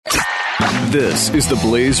This is the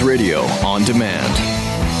Blaze Radio on demand.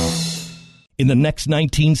 In the next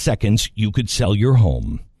 19 seconds, you could sell your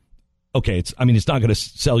home. Okay, it's not going to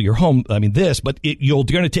sell your home, but you're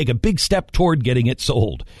going to take a big step toward getting it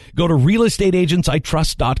sold. Go to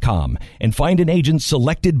realestateagentsitrust.com and find an agent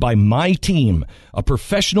selected by my team, a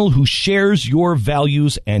professional who shares your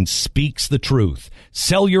values and speaks the truth.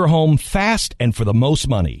 Sell your home fast and for the most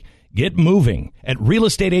money. Get moving at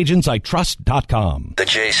realestateagentsitrust.com. The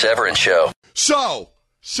Jay Severin Show. So,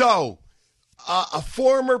 a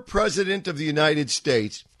former president of the United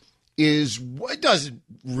States it doesn't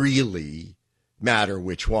really matter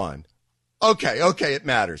which one. Okay, it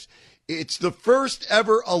matters. It's the first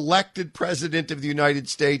ever elected president of the United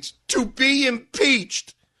States to be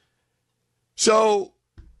impeached. So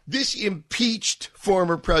this impeached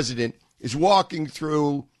former president is walking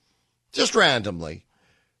through, just randomly,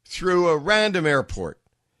 through a random airport.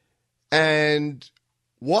 And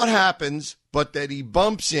what happens but that he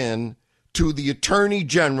bumps in to the Attorney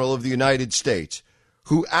General of the United States,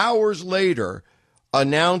 who hours later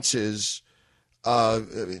announces a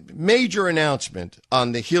major announcement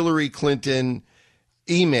on the Hillary Clinton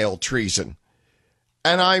email treason.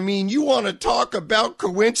 And I mean, you want to talk about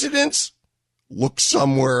coincidence? Look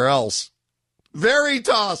somewhere else.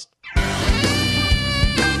 Veritas.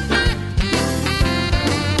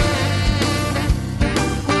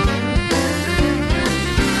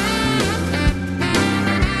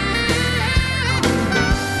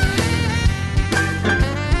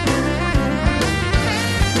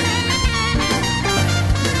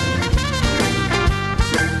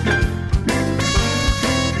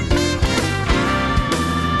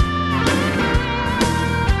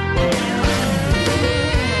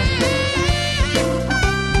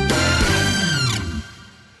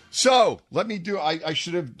 So, let me I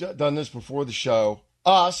should have done this before the show.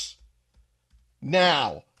 Us,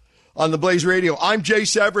 now, on the Blaze Radio. I'm Jay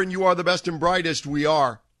Severin. You are the best and brightest. We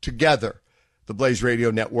are together, the Blaze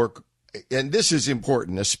Radio Network. And this is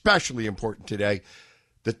important, especially important today.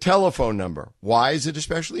 The telephone number. Why is it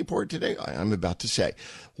especially important today? I'm about to say.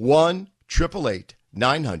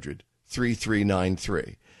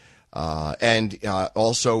 1-888-900-3393. And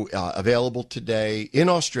also available today in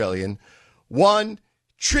Australian,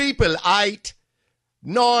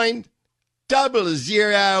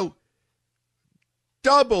 1-888-900-3393.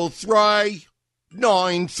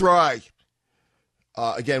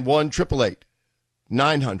 Again,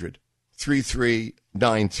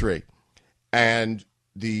 1-888-900-3393. And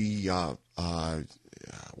the,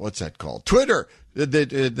 what's that called? Twitter,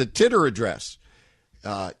 the Twitter address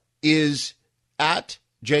is at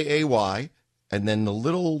Jay and then the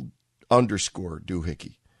little underscore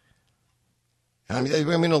doohickey. I'm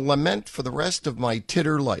going to lament for the rest of my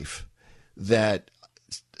Titter life that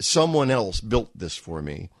someone else built this for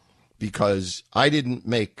me, because I didn't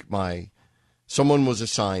make someone was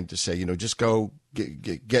assigned to say, just go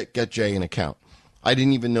get Jay an account. I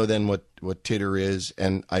didn't even know then what Titter is,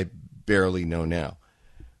 and I barely know now.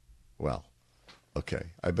 Well, okay,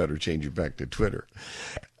 I better change it back to Twitter,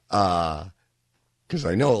 because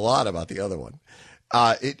I know a lot about the other one.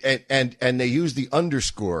 And they use the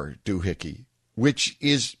underscore doohickey, which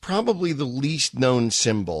is probably the least known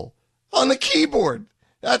symbol on the keyboard.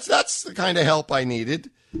 That's the kind of help I needed.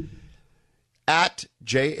 At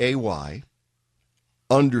Jay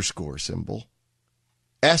underscore symbol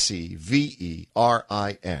Severin.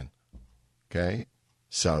 Okay,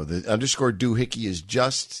 so the underscore doohickey is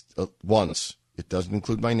just once. It doesn't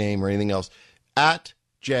include my name or anything else. At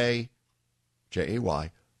Jay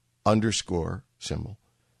underscore symbol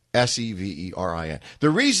Severin. The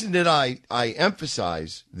reason that I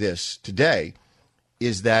emphasize this today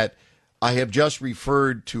is that I have just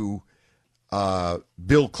referred to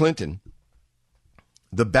Bill Clinton,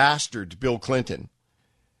 the bastard Bill Clinton.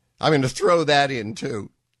 I'm going to throw that in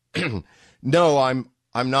too. No, I'm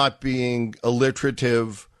not being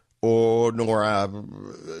alliterative nor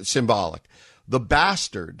symbolic. The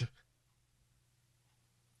bastard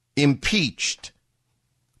impeached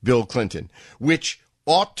Bill Clinton, which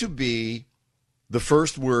ought to be the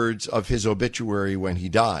first words of his obituary when he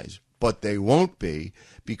dies. But they won't be,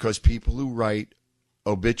 because people who write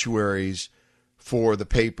obituaries for the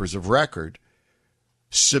papers of record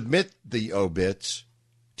submit the obits.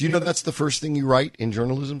 Do you know that's the first thing you write in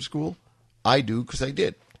journalism school? I do, because I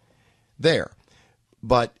did. There.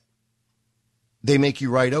 But they make you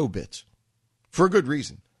write obits for a good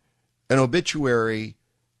reason. An obituary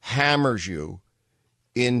hammers you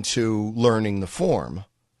into learning the form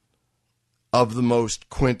of the most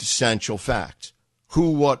quintessential facts.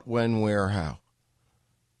 Who, what, when, where, how.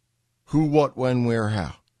 Who, what, when, where,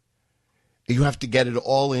 how. You have to get it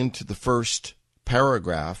all into the first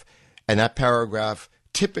paragraph, and that paragraph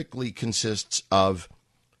typically consists of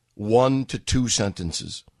 1 to 2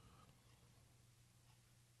 sentences.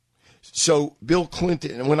 So Bill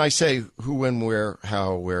Clinton, and when I say who, when, where,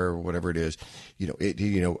 how, where, whatever it is,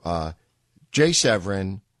 Jay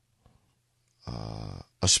Severin,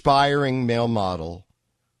 aspiring male model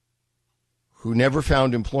who never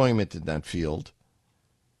found employment in that field,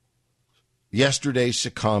 yesterday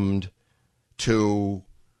succumbed to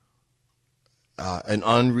an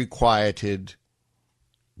unrequited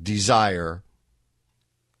desire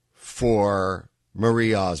for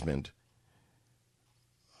Marie Osmond,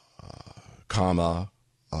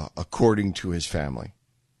 according to his family.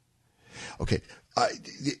 Okay.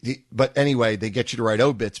 But anyway, they get you to write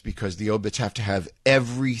obits because the obits have to have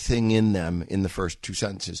everything in them in the first 2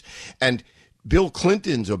 sentences. And Bill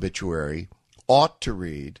Clinton's obituary ought to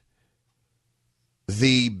read,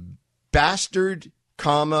 the bastard,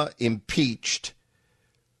 impeached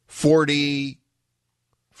 44th,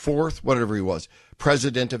 whatever he was,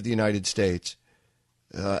 president of the United States,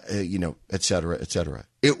 et cetera, et cetera.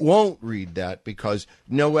 It won't read that because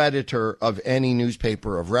no editor of any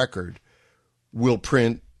newspaper of record will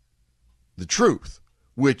print the truth,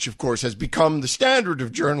 which, of course, has become the standard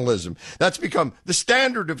of journalism. That's become the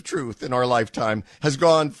standard of truth in our lifetime, has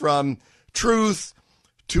gone from truth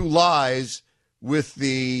to lies with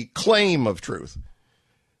the claim of truth.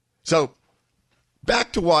 So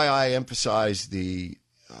back to why I emphasize the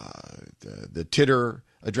titter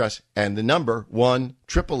address and the number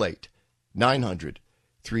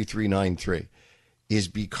 1-888-900-3393 is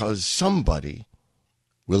because somebody,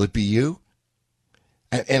 will it be you?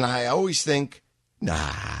 And I always think,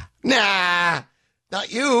 nah, not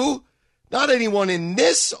you, not anyone in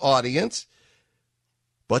this audience,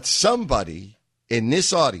 but somebody in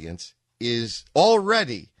this audience is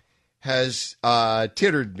already has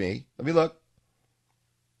tittered me. Let me look.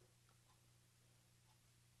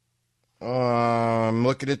 I'm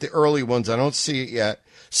looking at the early ones. I don't see it yet.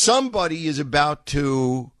 Somebody is about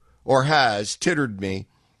to or has tittered me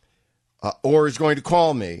or is going to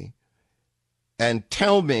call me and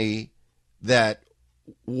tell me that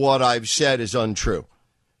what I've said is untrue.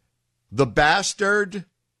 The bastard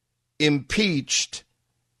impeached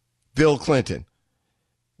Bill Clinton.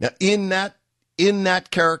 Now, in that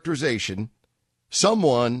characterization,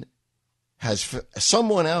 someone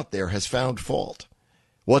out there has found fault.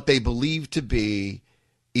 What they believe to be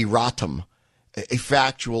erratum, a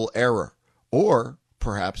factual error, or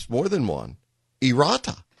perhaps more than one,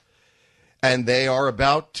 errata. And they are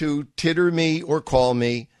about to titter me or call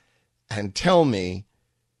me and tell me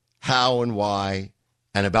how and why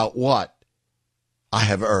and about what I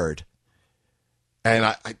have erred.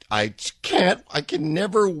 And I can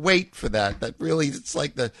never wait for that. That really, it's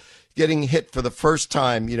like the getting hit for the first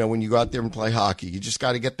time, when you go out there and play hockey. You just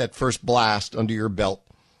got to get that first blast under your belt,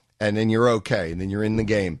 and then you're okay, and then you're in the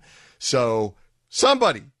game. So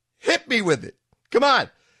somebody hit me with it. Come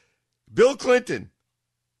on. Bill Clinton,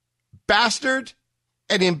 bastard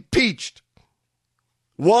and impeached.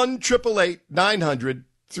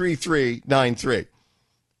 1-888-900-3393.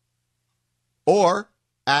 Or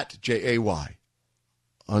at JAY_Doohickey,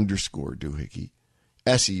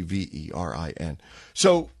 Severin.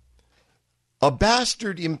 So a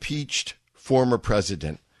bastard impeached former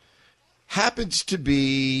president happens to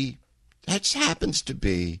be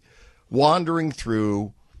wandering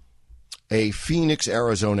through a Phoenix,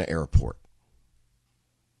 Arizona airport.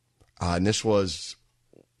 And this was,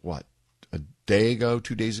 a day ago,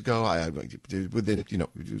 2 days ago?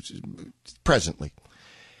 Presently.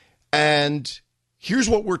 And here's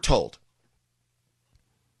what we're told.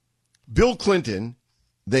 Bill Clinton,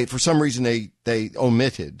 for some reason, they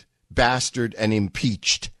omitted bastard and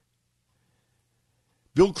impeached.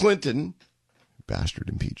 Bill Clinton, bastard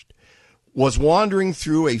impeached, was wandering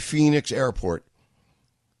through a Phoenix airport,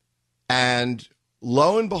 and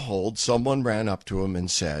lo and behold, someone ran up to him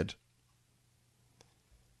and said,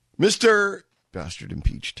 Mr. Bastard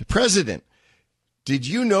impeached President, did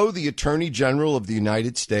you know the Attorney General of the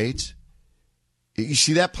United States? You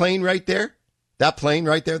see that plane right there? That plane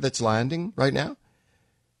right there that's landing right now?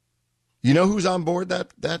 You know who's on board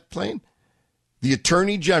that plane? The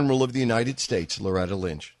Attorney General of the United States, Loretta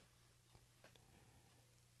Lynch.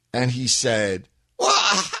 And he said,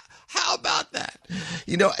 well, how about that?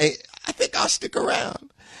 I think I'll stick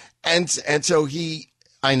around. And so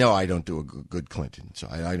I know I don't do a good Clinton, so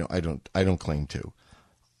I don't claim to.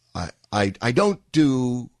 I don't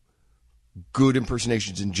do good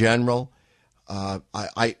impersonations in general.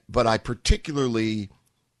 But I particularly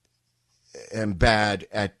am bad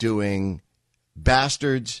at doing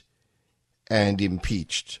bastards and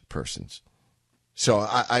impeached persons. So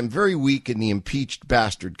I'm very weak in the impeached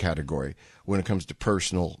bastard category when it comes to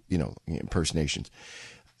personal, impersonations.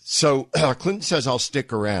 So Clinton says, I'll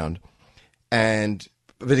stick around. But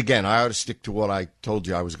again, I ought to stick to what I told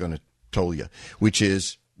you I was going to tell you, which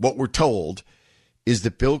is what we're told is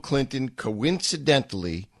that Bill Clinton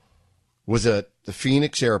coincidentally was at the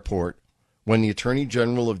Phoenix airport when the Attorney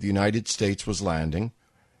General of the United States was landing,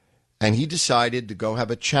 and he decided to go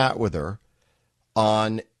have a chat with her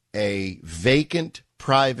on a vacant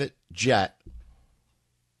private jet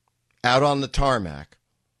out on the tarmac.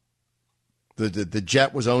 The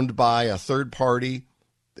jet was owned by a third party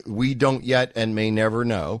we don't yet and may never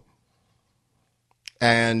know.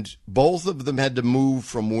 And both of them had to move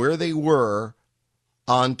from where they were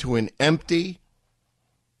onto an empty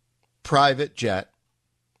private jet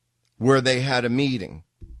where they had a meeting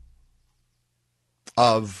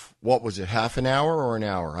of, what was it, half an hour or an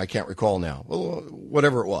hour? I can't recall now. Well,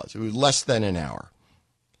 whatever it was less than an hour.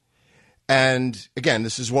 And again,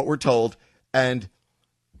 this is what we're told. And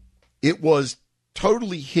it was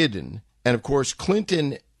totally hidden. And of course,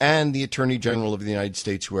 Clinton and the Attorney General of the United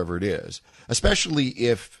States, whoever it is, especially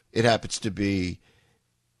if it happens to be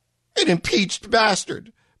an impeached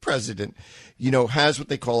bastard president, has what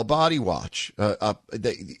they call a body watch.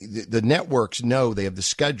 The networks know, they have the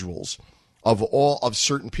schedules of all of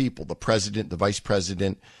certain people, the president, the vice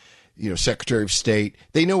president, Secretary of State.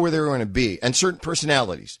 They know where they're going to be, and certain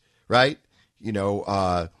personalities, right?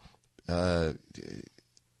 Can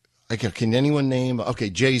anyone name? Okay,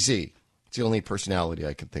 Jay-Z. It's the only personality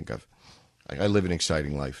I can think of. I live an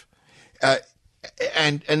exciting life.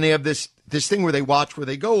 And they have this thing where they watch where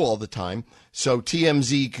they go all the time. So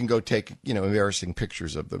TMZ can go take, embarrassing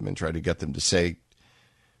pictures of them and try to get them to say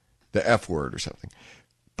the F word or something.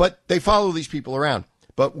 But they follow these people around.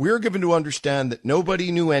 But we're given to understand that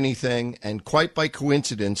nobody knew anything, and quite by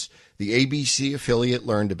coincidence, the ABC affiliate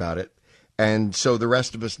learned about it. And so the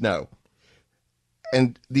rest of us know.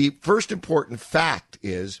 And the first important fact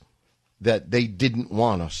is that they didn't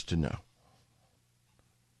want us to know.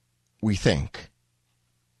 We think.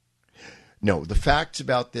 No, the facts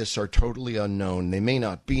about this are totally unknown. They may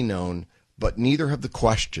not be known, but neither have the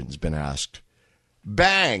questions been asked.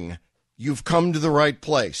 Bang! You've come to the right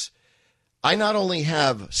place. I not only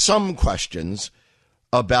have some questions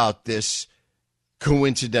about this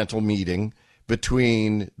coincidental meeting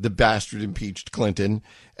between the bastard impeached Clinton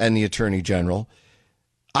and the Attorney General,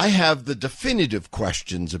 I have the definitive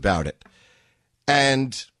questions about it.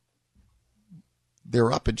 And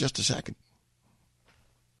they're up in just a second.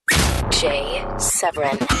 Jay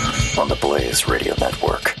Severin on the Blaze Radio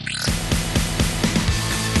Network.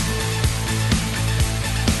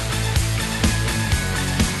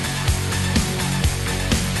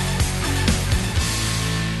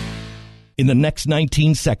 In the next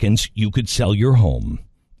 19 seconds, you could sell your home.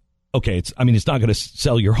 Okay, it's not going to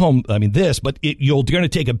sell your home, but you're going to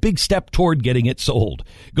take a big step toward getting it sold.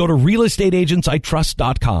 Go to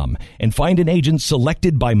realestateagentsitrust.com and find an agent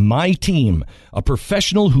selected by my team, a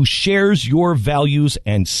professional who shares your values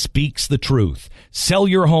and speaks the truth. Sell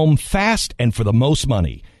your home fast and for the most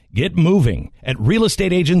money. Get moving at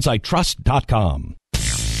realestateagentsitrust.com.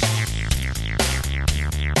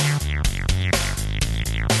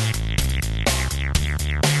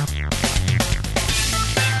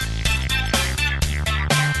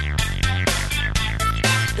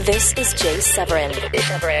 This is Jay Severin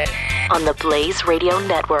on the Blaze Radio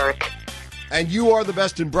Network. And you are the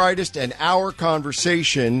best and brightest, and our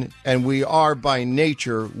conversation, and we are by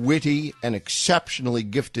nature witty and exceptionally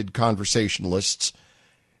gifted conversationalists.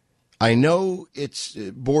 I know it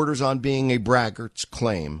borders on being a braggart's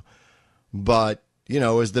claim, but,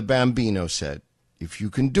 as the Bambino said, if you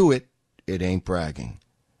can do it, it ain't bragging.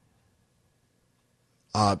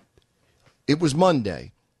 It was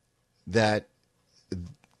Monday that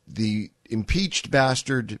the impeached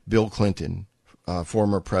bastard Bill Clinton,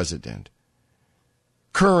 former president,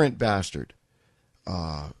 current bastard,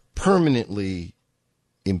 permanently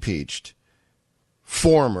impeached,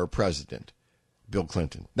 former president Bill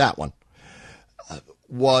Clinton, that one,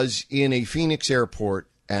 was in a Phoenix airport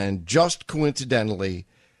and just coincidentally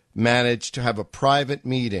managed to have a private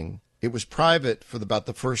meeting. It was private for about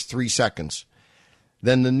the first 3 seconds.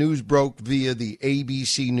 Then the news broke via the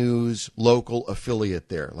ABC News local affiliate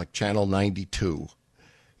there, like Channel 92,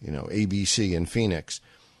 ABC in Phoenix,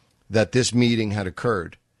 that this meeting had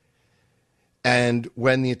occurred. And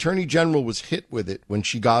when the Attorney General was hit with it, when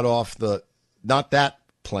she got off not that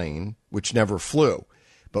plane, which never flew,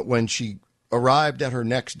 but when she arrived at her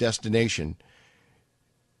next destination,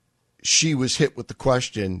 she was hit with the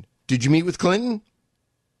question, did you meet with Clinton?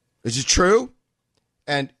 Is it true?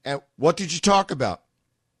 And what did you talk about?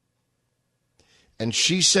 And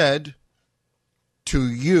she said to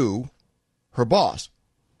you, her boss,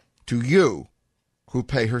 to you who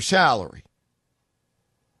pay her salary,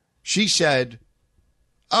 she said,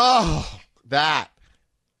 that.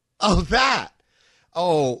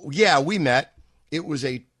 Oh, yeah, we met. It was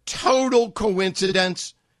a total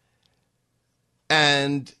coincidence.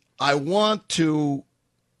 And I want to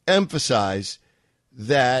emphasize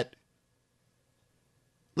that,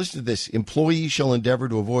 listen to this, employees shall endeavor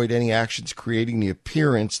to avoid any actions creating the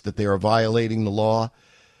appearance that they are violating the law.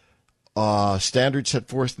 Standards set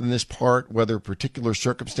forth in this part, whether particular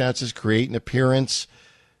circumstances create an appearance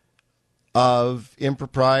of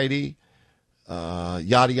impropriety,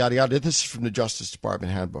 yada, yada, yada. This is from the Justice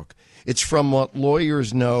Department handbook. It's from what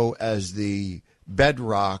lawyers know as the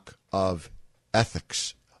bedrock of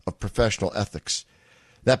ethics, of professional ethics.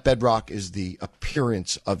 That bedrock is the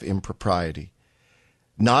appearance of impropriety.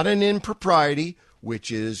 Not an impropriety,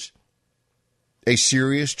 which is a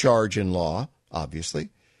serious charge in law, obviously,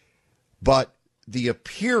 but the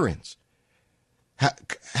appearance,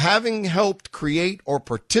 having helped create or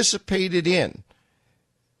participated in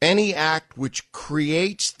any act which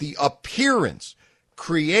creates the appearance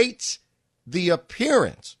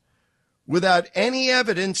without any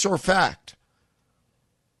evidence or fact,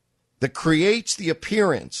 that creates the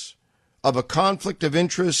appearance of a conflict of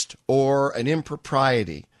interest or an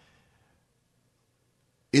impropriety,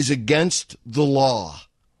 is against the law.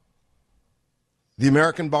 The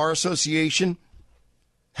American Bar Association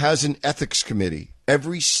has an ethics committee.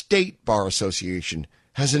 Every state bar association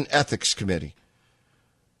has an ethics committee.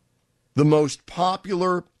 The most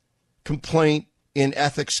popular complaint in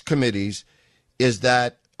ethics committees is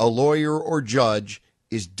that a lawyer or judge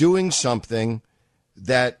is doing something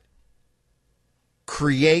that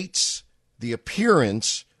creates the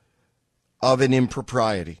appearance of an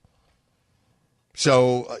impropriety.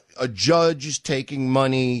 So a judge is taking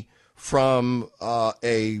money from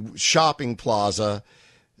a shopping plaza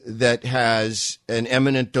that has an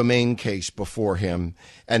eminent domain case before him,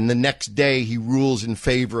 and the next day he rules in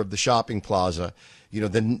favor of the shopping plaza. You know,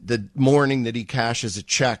 the morning that he cashes a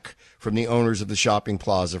check from the owners of the shopping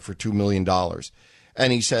plaza for $2 million.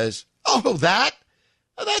 And he says,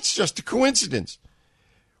 that's just a coincidence.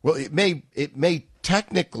 Well, it may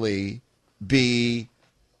technically be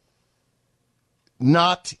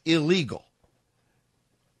not illegal,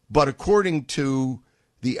 but according to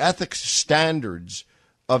the ethics standards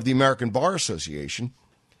of the American Bar Association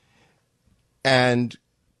and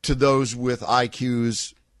to those with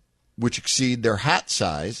IQs which exceed their hat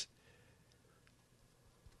size,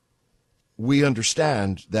 we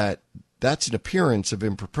understand that that's an appearance of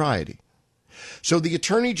impropriety. So the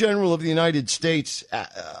Attorney General of the United States,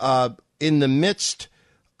 in the midst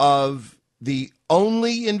of the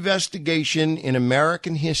only investigation in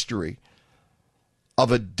American history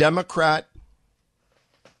of a Democrat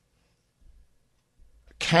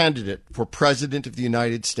candidate for President of the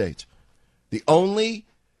United States, the only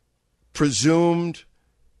presumed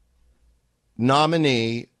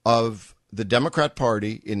nominee of the Democrat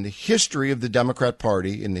Party in the history of the Democrat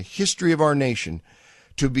Party, in the history of our nation,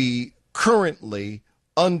 to be currently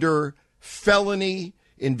under felony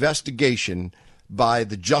investigation by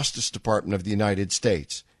the Justice Department of the United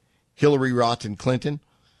States, Hillary Rodham Clinton.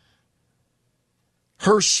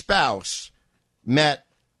 Her spouse met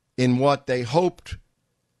in what they hoped,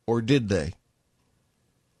 or did they?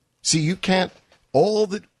 See, you can't,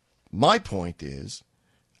 my point is,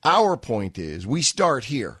 our point is, we start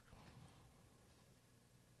here.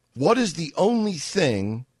 What is the only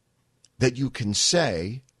thing that you can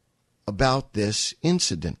say about this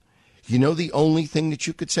incident? You know, the only thing that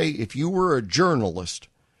you could say, if you were a journalist,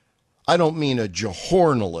 I don't mean a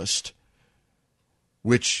journalist,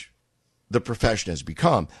 which the profession has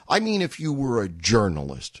become. I mean, if you were a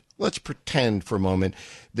journalist, let's pretend for a moment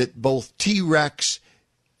that both T-Rex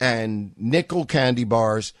and nickel candy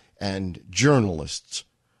bars and journalists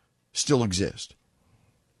still exist.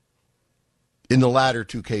 In the latter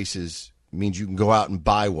two cases, means you can go out and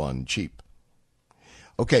buy one cheap.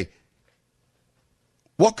 Okay.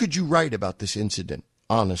 What could you write about this incident,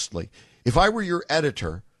 honestly? If I were your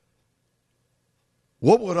editor,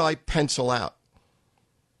 what would I pencil out?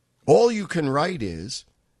 All you can write is,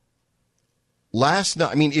 last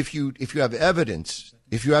night, I mean, if you have evidence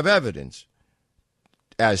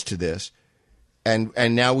as to this,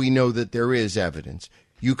 and now we know that there is evidence,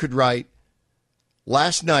 you could write,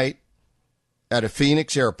 last night at a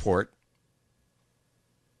Phoenix airport,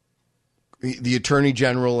 the Attorney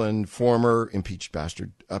General and former impeached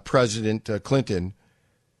bastard President Clinton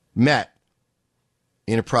met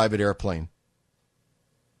in a private airplane.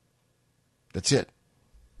 That's it.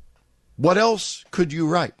 What else could you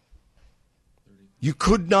write? You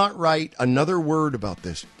could not write another word about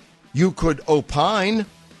this. You could opine.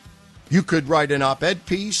 You could write an op-ed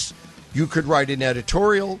piece. You could write an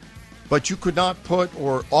editorial. But you could not put,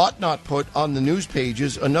 or ought not put, on the news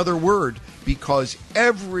pages another word, because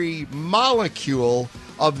every molecule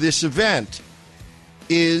of this event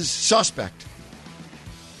is suspect.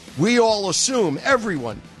 We all assume,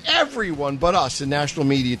 everyone but us in national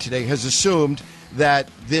media today has assumed that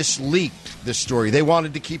this leaked, this story. They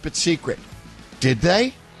wanted to keep it secret. Did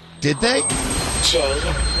they? Did they? Jay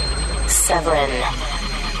Severin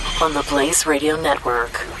on the Blaze Radio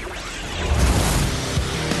Network.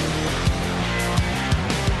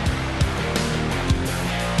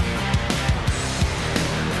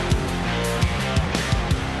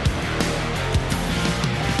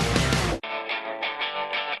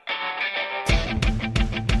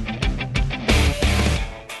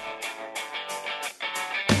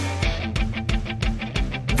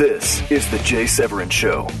 This is the Jay Severin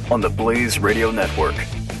Show on the Blaze Radio Network.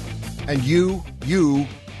 And you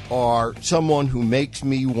are someone who makes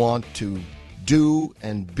me want to do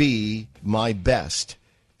and be my best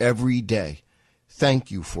every day. Thank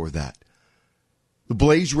you for that. The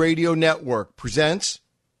Blaze Radio Network presents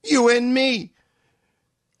you and me.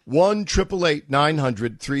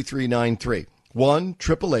 1-888-900-3393.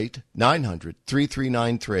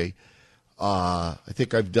 1-888-900-3393. I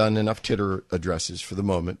think I've done enough Twitter addresses for the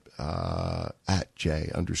moment, at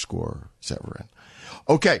J_Severin.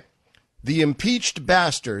 Okay. The impeached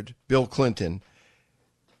bastard, Bill Clinton,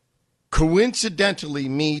 coincidentally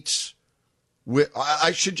meets with,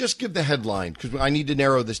 I should just give the headline because I need to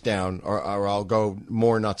narrow this down or I'll go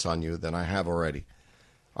more nuts on you than I have already.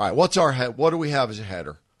 All right. What do we have as a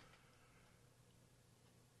header?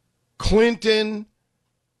 Clinton,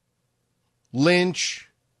 Lynch,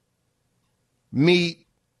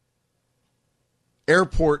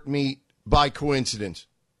 airport meet by coincidence.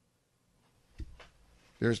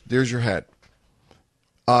 There's your head.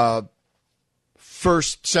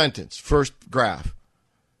 First sentence, first graph.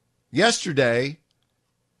 Yesterday,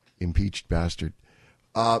 impeached bastard,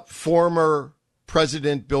 former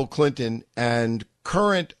President Bill Clinton and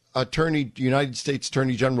current United States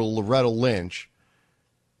Attorney General Loretta Lynch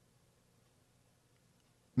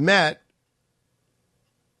met.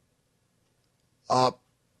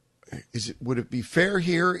 Would it be fair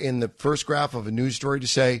here in the first graph of a news story to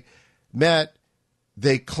say met?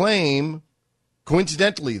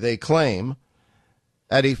 Coincidentally, they claim,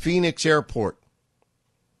 at a Phoenix airport.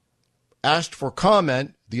 Asked for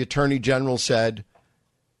comment, the Attorney General said,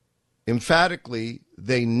 emphatically,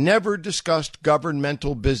 they never discussed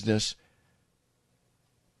governmental business,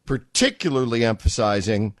 particularly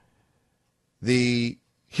emphasizing the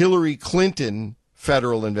Hillary Clinton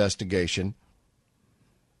federal investigation,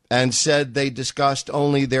 and said they discussed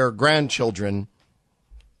only their grandchildren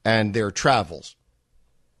and their travels.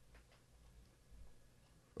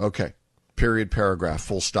 Okay, period, paragraph,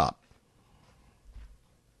 full stop.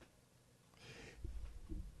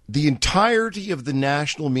 The entirety of the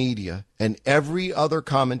national media and every other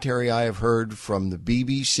commentary I have heard, from the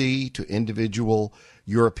BBC to individual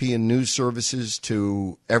European news services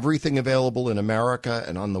to everything available in America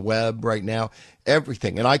and on the web right now,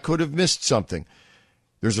 everything. And I could have missed something.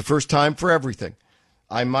 There's a first time for everything.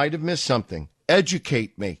 I might have missed something.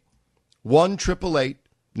 Educate me.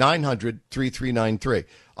 1-888-900-3393.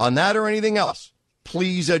 On that or anything else,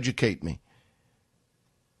 please educate me.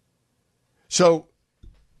 So,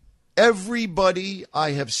 everybody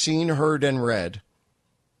I have seen, heard, and read,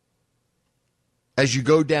 as you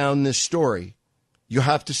go down this story, you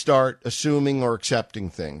have to start assuming or accepting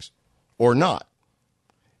things, or not.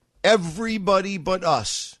 Everybody but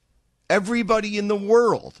us, everybody in the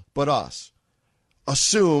world but us,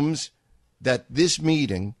 assumes that this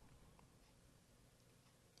meeting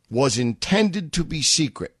was intended to be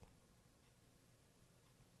secret,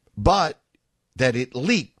 but that it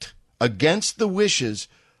leaked against the wishes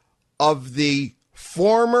of the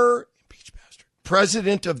former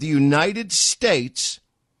President of the United States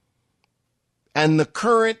and the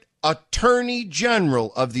current Attorney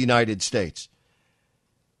General of the United States.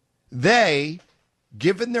 They,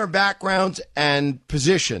 given their backgrounds and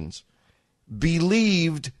positions,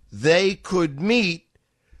 believed they could meet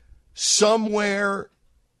somewhere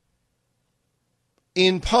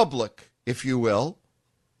in public, if you will,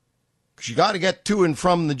 because you got to get to and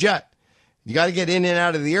from the jet. You got to get in and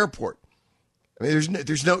out of the airport. I mean,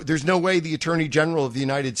 there's no way the Attorney General of the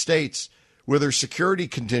United States, with her security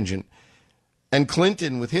contingent, and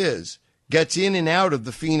Clinton with his, gets in and out of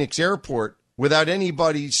the Phoenix airport without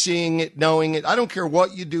anybody seeing it, knowing it. I don't care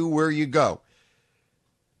what you do, where you go.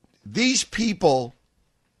 These people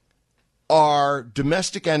are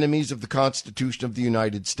domestic enemies of the Constitution of the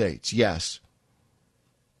United States, yes.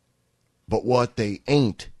 But what they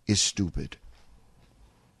ain't is stupid.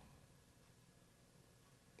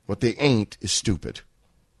 What they ain't is stupid.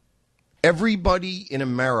 Everybody in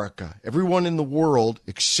America, everyone in the world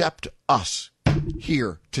except us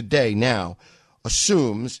here today now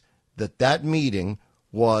assumes that that meeting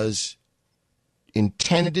was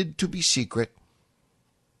intended to be secret,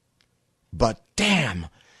 but damn,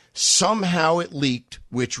 somehow it leaked,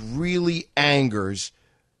 which really angers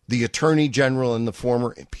the Attorney General and the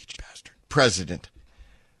former impeached bastard president,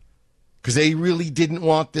 because they really didn't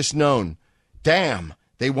want this known. Damn,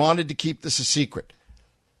 they wanted to keep this a secret.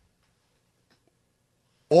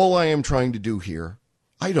 All I am trying to do here,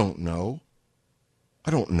 I don't know.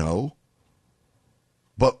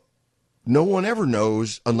 But no one ever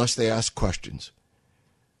knows unless they ask questions.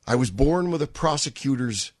 I was born with a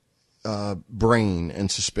prosecutor's brain and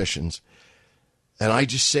suspicions. And I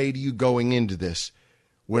just say to you going into this,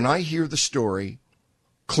 when I hear the story,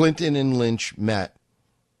 Clinton and Lynch met,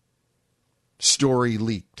 story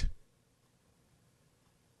leaked,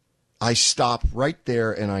 I stop right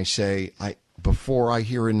there and I say, before I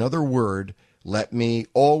hear another word, let me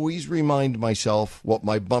always remind myself what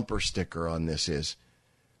my bumper sticker on this is.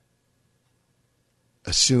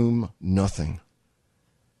 Assume nothing.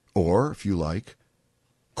 Or, if you like,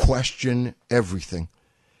 question everything.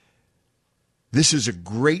 This is a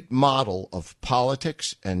great model of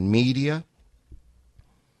politics and media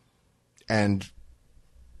and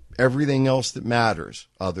everything else that matters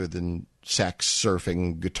other than sex,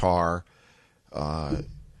 surfing, guitar,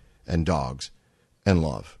 and dogs, and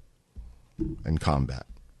love, and combat,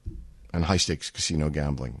 and high-stakes casino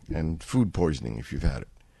gambling, and food poisoning if you've had it.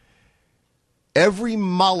 Every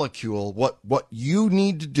molecule, what you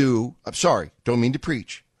need to do, I'm sorry, don't mean to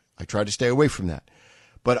preach. I try to stay away from that.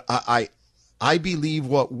 But I believe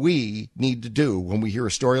what we need to do when we hear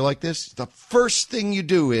a story like this, the first thing you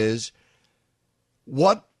do is,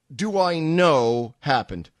 what do I know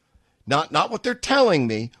happened? Not what they're telling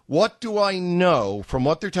me. What do I know from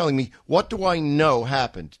what they're telling me? What do I know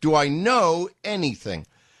happened? Do I know anything?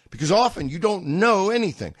 Because often you don't know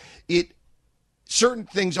anything. Certain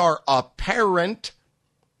things are apparent,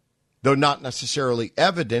 though not necessarily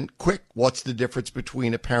evident. Quick, what's the difference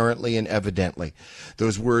between apparently and evidently?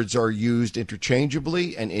 Those words are used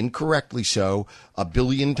interchangeably and incorrectly so 1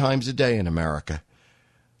 billion times a day in America.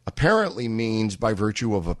 Apparently means by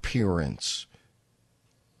virtue of appearance.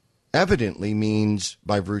 Evidently means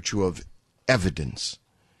by virtue of evidence.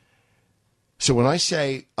 So when I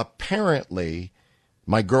say apparently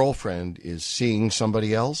my girlfriend is seeing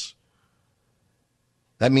somebody else,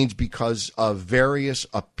 that means because of various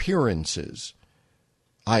appearances,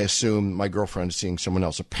 I assume my girlfriend is seeing someone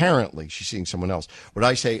else. Apparently she's seeing someone else. When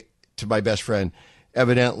I say to my best friend,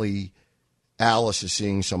 evidently Alice is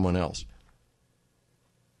seeing someone else,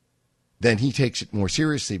 then he takes it more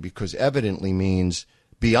seriously, because evidently means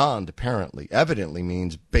beyond apparently. Evidently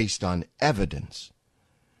means based on evidence.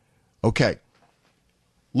 Okay,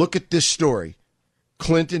 look at this story.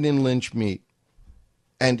 Clinton and Lynch meet,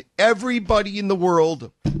 and everybody in the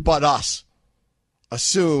world but us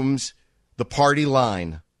assumes the party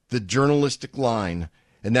line, the journalistic line,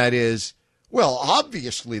 and that is, well,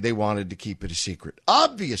 obviously they wanted to keep it a secret.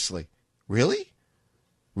 Obviously. Really?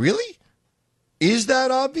 Really? Is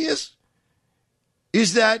that obvious?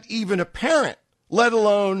 Is that even apparent, let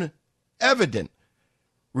alone evident?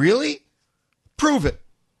 Really? Prove it.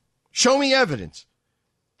 Show me evidence.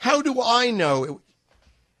 How do I know?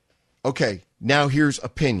 Okay, now here's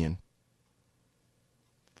opinion.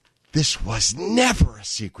 This was never a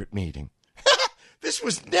secret meeting. This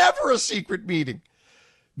was never a secret meeting.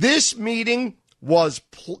 This meeting was,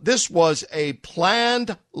 this was a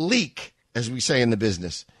planned leak, as we say in the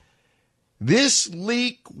business. This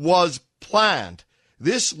leak was planned.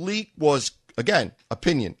 This leak was, again,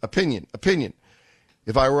 opinion.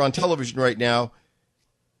 If I were on television right now,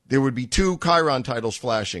 there would be 2 Chiron titles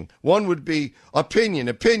flashing. One would be opinion.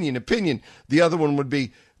 The other one would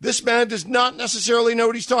be, this man does not necessarily know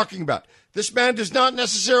what he's talking about. This man does not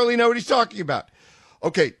necessarily know what he's talking about.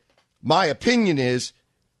 Okay, my opinion is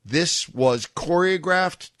this was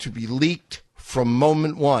choreographed to be leaked from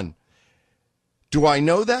moment one. Do I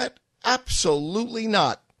know that? Absolutely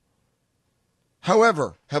not.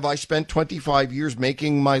 However, have I spent 25 years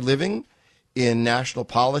making my living in national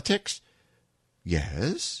politics?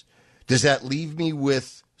 Yes. Does that leave me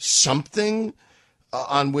with something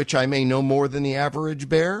on which I may know more than the average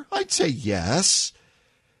bear? I'd say yes.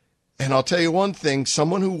 And I'll tell you one thing,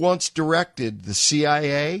 someone who once directed the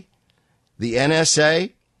CIA, the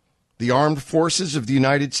NSA, the Armed Forces of the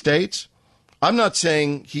United States, I'm not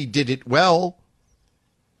saying he did it well,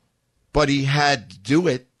 but he had to do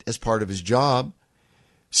it as part of his job.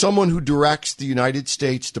 Someone who directs the United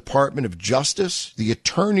States Department of Justice, the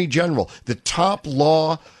Attorney General, the top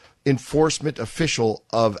law enforcement official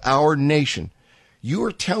of our nation. You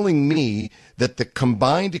are telling me that the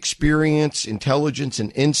combined experience, intelligence,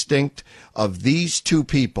 and instinct of these two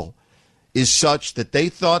people is such that they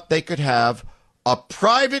thought they could have a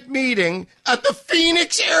private meeting at the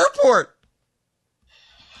Phoenix airport.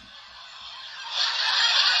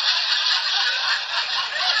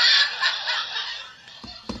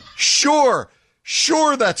 Sure,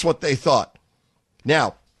 that's what they thought.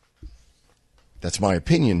 Now, that's my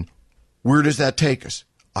opinion. Where does that take us?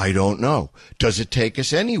 I don't know. Does it take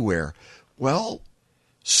us anywhere? Well,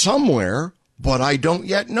 somewhere, but I don't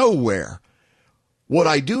yet know where. What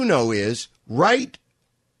I do know is, right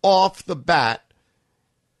off the bat,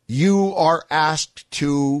 you are asked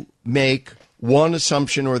to make one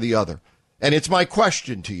assumption or the other. And it's my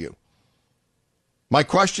question to you. My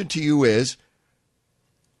question to you is,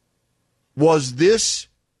 was this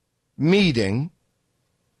meeting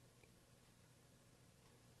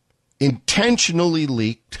intentionally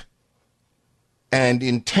leaked and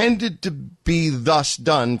intended to be thus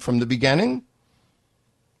done from the beginning?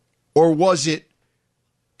 Or was it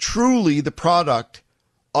truly the product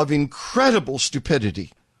of incredible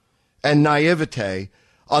stupidity and naivete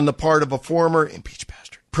on the part of a former impeached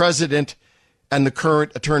bastard president and the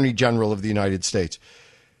current Attorney General of the United States?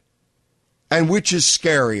 And which is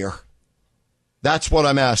scarier? That's what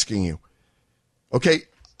I'm asking you. Okay,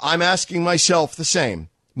 I'm asking myself the same.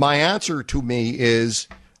 My answer to me is,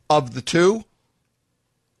 of the two,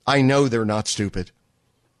 I know they're not stupid.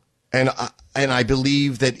 And I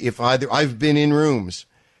believe that if I've been in rooms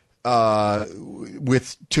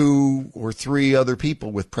with two or three other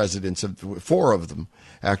people, with four of them,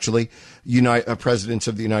 actually, presidents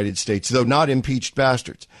of the United States, though not impeached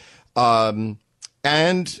bastards, and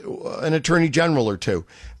an attorney general or two.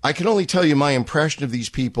 I can only tell you my impression of these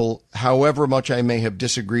people, however much I may have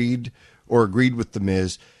disagreed or agreed with them,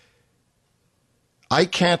 is I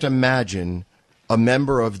can't imagine a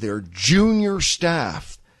member of their junior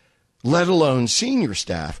staff, let alone senior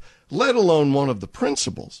staff, let alone one of the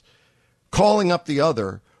principals, calling up the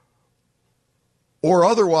other or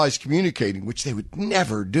otherwise communicating, which they would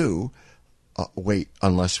never do.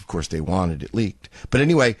 Unless, of course, they wanted it leaked. But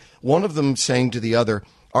anyway, one of them saying to the other,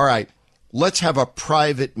 all right, let's have a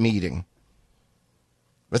private meeting.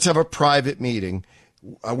 Let's have a private meeting.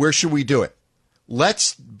 Where should we do it?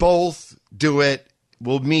 Let's both do it.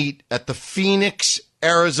 We'll meet at the Phoenix,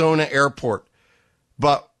 Arizona airport,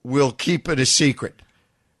 but we'll keep it a secret.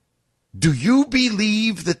 Do you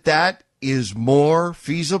believe that that is more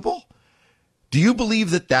feasible? Do you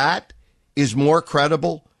believe that that is more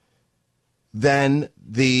credible than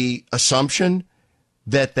the assumption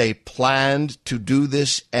that they planned to do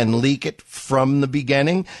this and leak it from the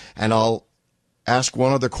beginning? And I'll ask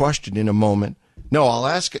one other question in a moment. No, I'll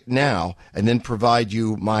ask it now and then provide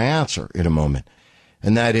you my answer in a moment.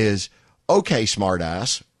 And that is, okay,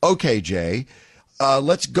 smartass. Okay, Jay,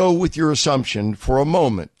 let's go with your assumption for a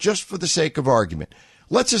moment, just for the sake of argument.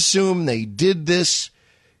 Let's assume they did this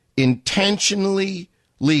intentionally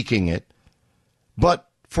leaking it, but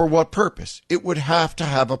for what purpose? It would have to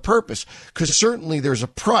have a purpose, because certainly there's a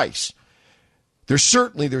price.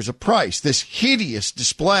 There's a price. This hideous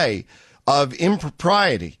display of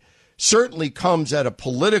impropriety certainly comes at a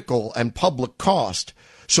political and public cost.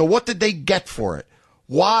 So what did they get for it?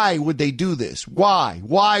 Why would they do this? Why?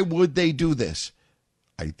 Why would they do this?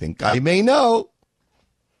 I think I may know.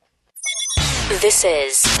 This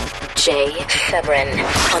is Jay Severin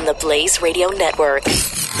on the Blaze Radio Network.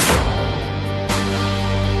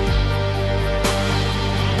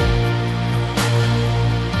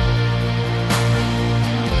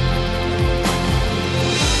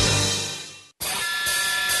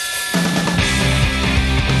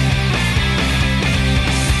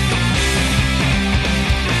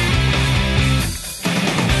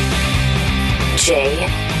 Jay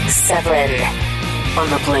Severin on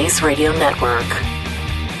the Blaze Radio Network.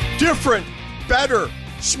 Different, better,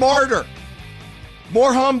 smarter,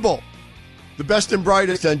 more humble. The best and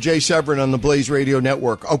brightest on Jay Severin on the Blaze Radio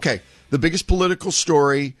Network. Okay, the biggest political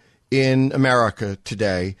story in America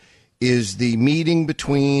today is the meeting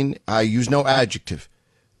between, I use no adjective,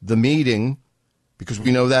 the meeting, because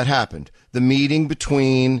we know that happened, the meeting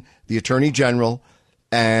between the Attorney General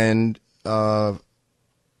and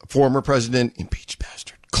former President, impeached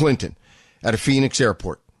bastard, Clinton, at a Phoenix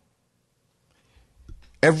airport.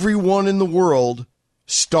 Everyone in the world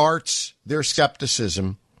starts their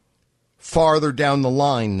skepticism farther down the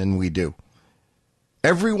line than we do.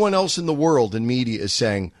 Everyone else in the world in media is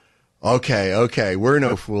saying, okay, we're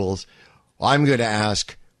no fools. I'm going to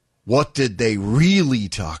ask, what did they really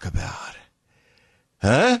talk about?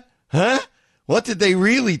 Huh? What did they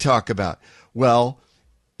really talk about? Well,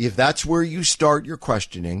 if that's where you start your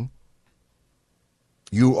questioning,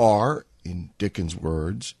 you are, in Dickens'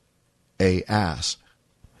 words, a ass.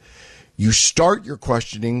 You start your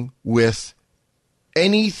questioning with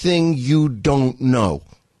anything you don't know.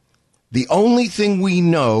 The only thing we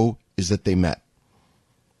know is that they met.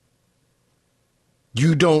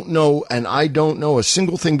 You don't know, and I don't know a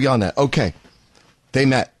single thing beyond that. Okay, they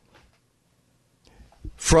met.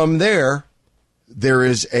 From there, there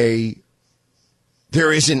is an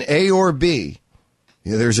A or B.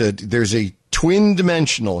 There's a twin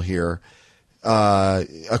dimensional here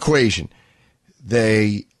equation.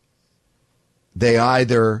 They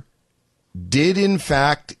either did in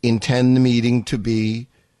fact intend the meeting to be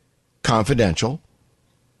confidential.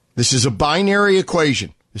 This is a binary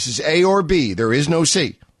equation. This is A or B. There is no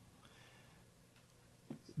C.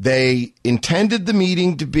 They intended the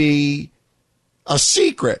meeting to be a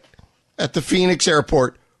secret at the Phoenix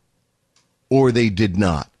airport, or they did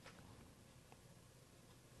not.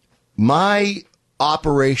 My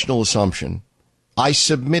operational assumption, I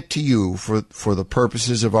submit to you for the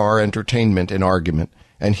purposes of our entertainment and argument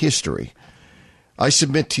and history, I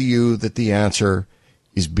submit to you that the answer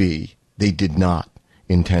is B. They did not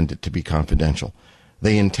intend it to be confidential.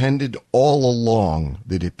 They intended all along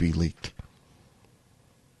that it be leaked.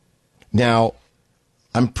 Now,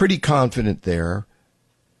 I'm pretty confident there,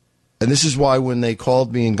 and this is why when they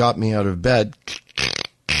called me and got me out of bed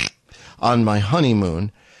on my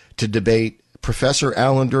honeymoon to debate Professor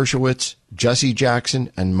Alan Dershowitz, Jesse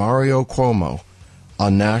Jackson, and Mario Cuomo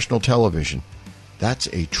on national television, that's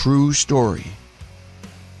a true story.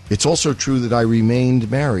 It's also true that I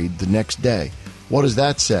remained married the next day. What does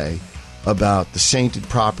that say about the sainted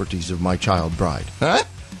properties of my child bride? Huh?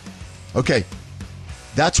 Okay.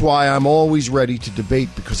 That's why I'm always ready to debate,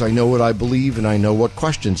 because I know what I believe and I know what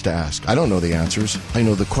questions to ask. I don't know the answers. I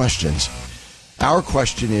know the questions. Our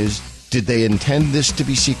question is, did they intend this to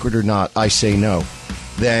be secret or not? I say no.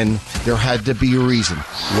 Then there had to be a reason.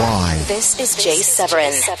 Why? This is Jay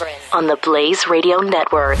Severin on the Blaze Radio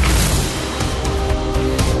Network.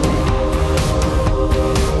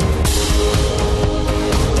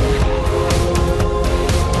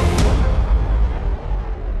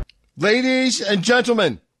 Ladies and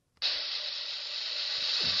gentlemen,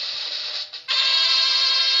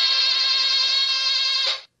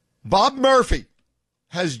 Bob Murphy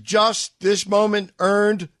has just this moment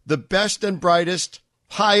earned the best and brightest,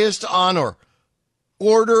 highest honor,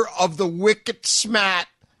 Order of the Wicked Smat.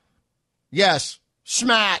 Yes,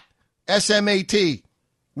 Smat, S-M-A-T,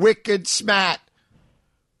 Wicked Smat.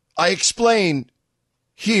 I explain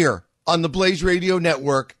here on the Blaze Radio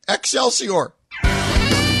Network, Excelsior.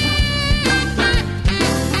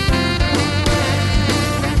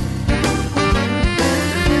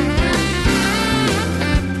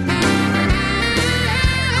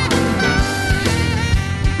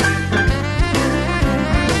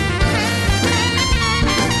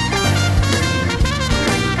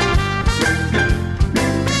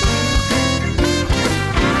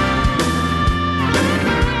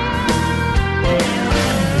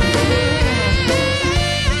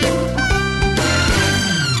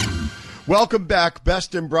 Welcome back,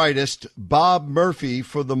 best and brightest, Bob Murphy,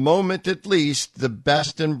 for the moment at least, the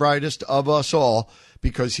best and brightest of us all,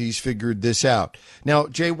 because he's figured this out. Now,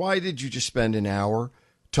 Jay, why did you just spend an hour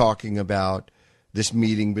talking about this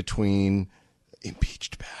meeting between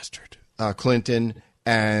impeached bastard Clinton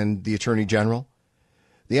and the Attorney General?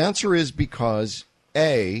 The answer is because,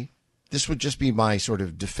 A, this would just be my sort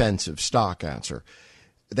of defensive stock answer.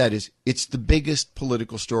 That is, it's the biggest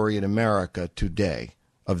political story in America today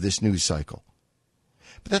of this news cycle.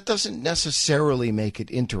 But that doesn't necessarily make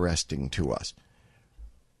it interesting to us.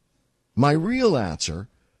 My real answer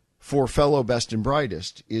for fellow best and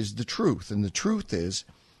brightest is the truth. And the truth is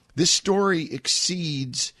this story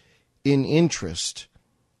exceeds in interest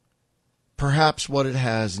perhaps what it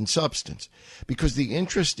has in substance. Because the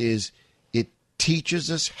interest is it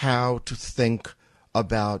teaches us how to think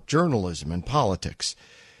about journalism and politics.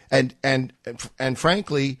 And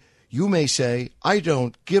frankly, you may say, I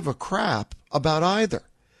don't give a crap about either.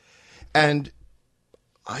 And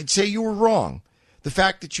I'd say you were wrong. The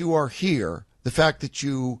fact that you are here, the fact that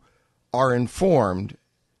you are informed,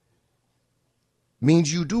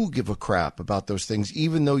 means you do give a crap about those things,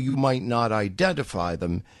 even though you might not identify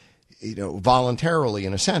them voluntarily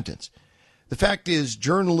in a sentence. The fact is,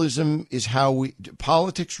 journalism is how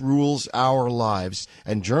politics rules our lives,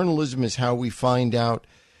 and journalism is how we find out,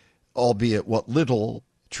 albeit what little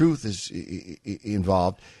truth is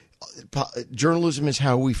involved. Journalism is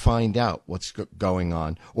how we find out what's going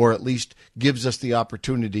on, or at least gives us the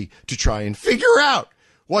opportunity to try and figure out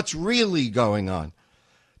what's really going on.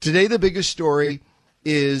 Today, the biggest story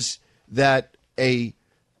is that a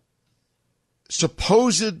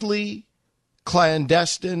supposedly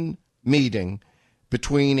clandestine meeting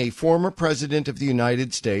between a former president of the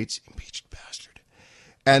United States, impeached bastard,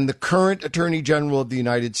 and the current Attorney General of the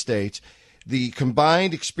United States, the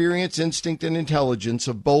combined experience, instinct, and intelligence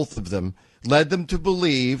of both of them led them to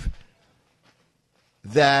believe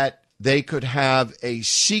that they could have a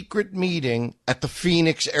secret meeting at the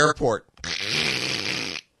Phoenix airport.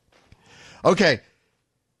 Okay.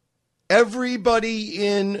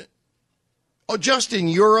 Everybody just in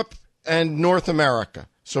Europe and North America,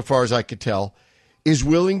 so far as I could tell, is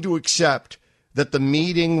willing to accept that the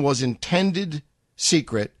meeting was intended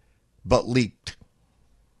secret but leaked.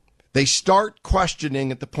 They start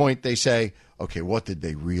questioning at the point they say, okay, what did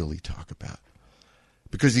they really talk about?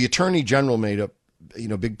 Because the Attorney General made a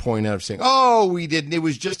big point out of saying, oh, we didn't. It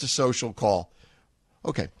was just a social call.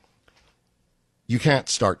 Okay. You can't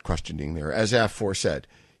start questioning there. As aforesaid,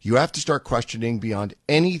 you have to start questioning beyond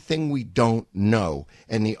anything we don't know.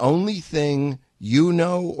 And the only thing you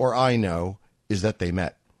know or I know is that they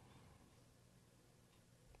met.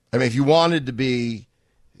 I mean, if you wanted to be,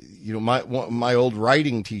 my old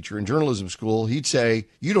writing teacher in journalism school, he'd say,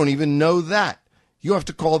 you don't even know that. You have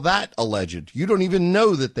to call that alleged. You don't even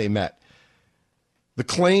know that they met. The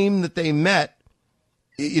claim that they met,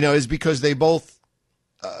 is because they both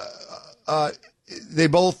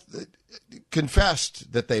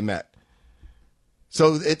confessed that they met.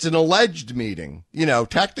 So it's an alleged meeting,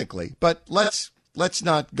 technically, but let's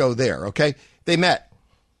not go there. Okay. They met.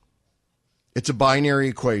 It's a binary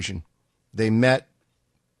equation. They met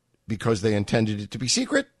because they intended it to be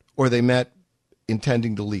secret, or they met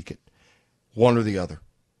intending to leak it. One or the other.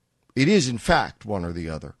 It is, in fact, one or the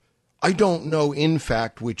other. I don't know, in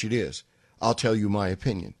fact, which it is. I'll tell you my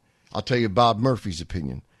opinion. I'll tell you Bob Murphy's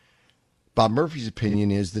opinion. Bob Murphy's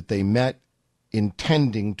opinion is that they met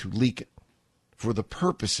intending to leak it for the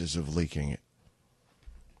purposes of leaking it.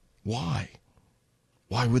 Why?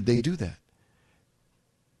 Why would they do that?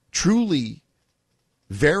 Truly,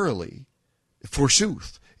 verily,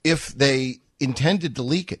 forsooth, if they intended to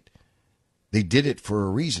leak it, they did it for a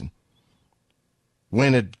reason.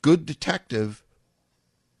 When a good detective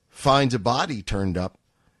finds a body turned up,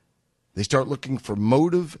 they start looking for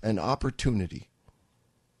motive and opportunity.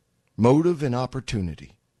 Motive and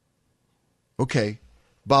opportunity. Okay,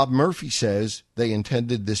 Bob Murphy says they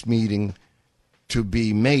intended this meeting to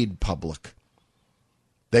be made public.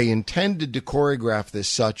 They intended to choreograph this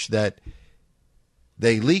such that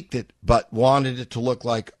they leaked it, but wanted it to look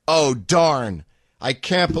like, oh, darn, I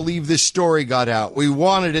can't believe this story got out. We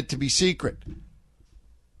wanted it to be secret.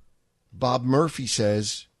 Bob Murphy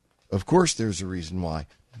says, of course there's a reason why.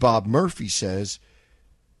 Bob Murphy says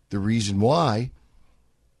the reason why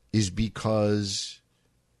is because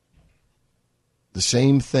the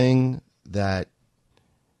same thing that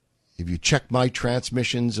if you check my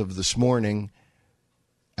transmissions of this morning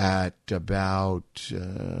at about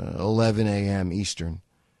 11 a.m. Eastern,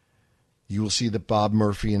 you will see that Bob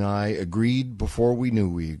Murphy and I agreed before we knew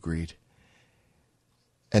we agreed.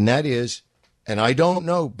 And that is, and I don't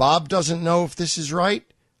know, Bob doesn't know if this is right.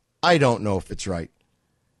 I don't know if it's right.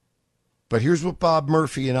 But here's what Bob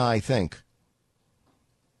Murphy and I think.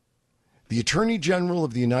 The Attorney General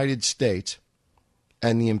of the United States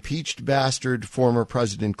and the impeached bastard former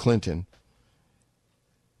President Clinton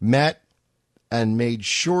met and made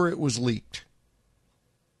sure it was leaked.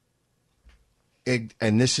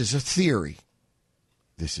 And this is a theory.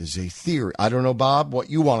 This is a theory. I don't know, Bob, what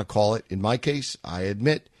you want to call it. In my case, I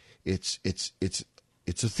admit it's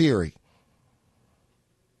a theory.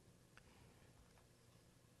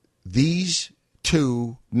 These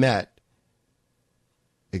two met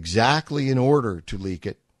exactly in order to leak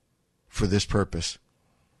it for this purpose,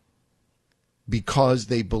 because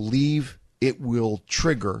they believe it will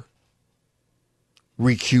trigger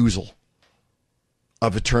recusal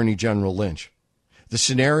of Attorney General Lynch. The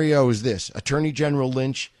scenario is this: Attorney General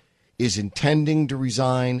Lynch is intending to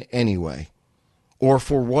resign anyway, or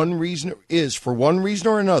for one reason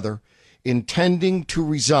or another intending to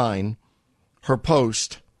resign her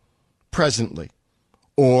post presently,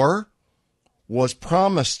 or was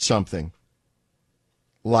promised something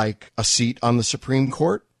like a seat on the Supreme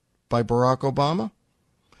Court by Barack Obama,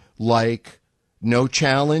 like no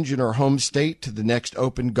challenge in her home state to the next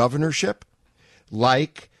open governorship,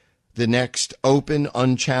 like the next open,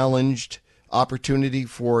 unchallenged opportunity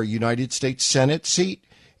for a United States Senate seat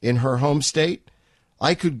in her home state.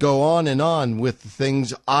 I could go on with the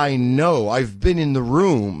things I know. I've been in the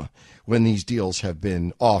room when these deals have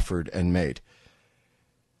been offered and made.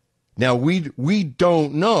 Now, we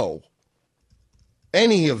don't know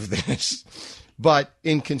any of this, but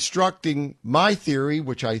in constructing my theory,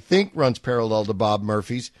 which I think runs parallel to Bob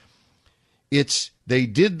Murphy's, they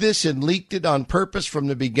did this and leaked it on purpose from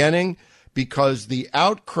the beginning because the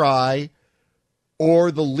outcry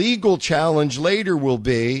or the legal challenge later will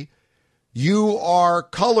be, you are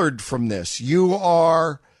colored from this. You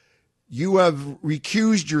have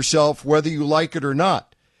recused yourself whether you like it or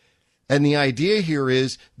not. And the idea here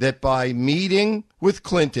is that by meeting with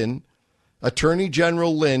Clinton, Attorney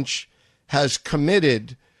General Lynch has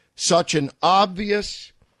committed such an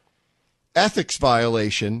obvious ethics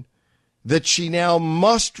violation that she now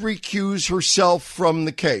must recuse herself from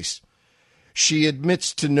the case. She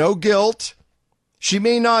admits to no guilt. She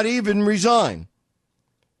may not even resign.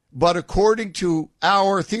 But according to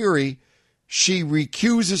our theory, she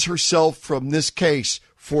recuses herself from this case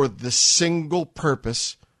for the single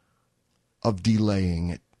purpose of delaying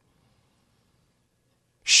it.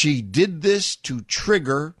 She did this to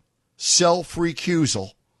trigger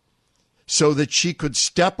self-recusal so that she could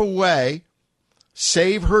step away,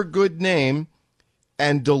 save her good name,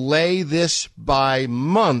 and delay this by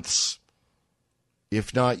months,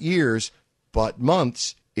 if not years, but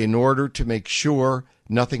months, in order to make sure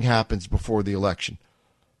nothing happens before the election.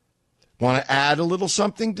 Want to add a little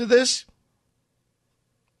something to this?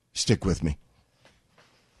 Stick with me.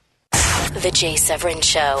 The Jay Severin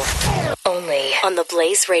Show, only on the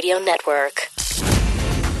Blaze Radio Network.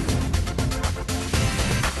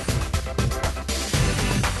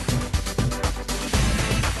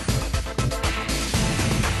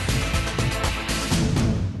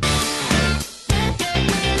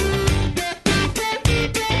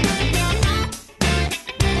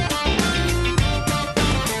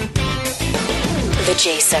 The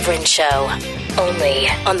Jay Severin Show, only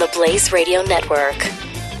on the Blaze Radio Network.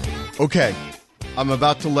 Okay, I'm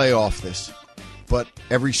about to lay off this, but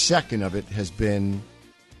every second of it has been,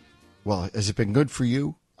 well, has it been good for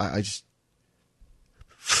you? I'm just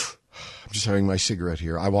having my cigarette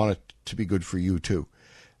here. I want it to be good for you, too.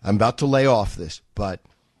 I'm about to lay off this, but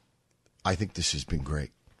I think this has been great.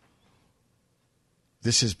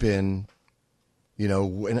 This has been,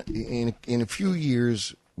 in a few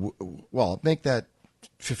years, well, make that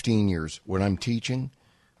 15 years when I'm teaching,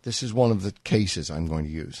 this is one of the cases I'm going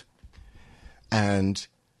to use. And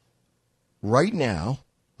right now,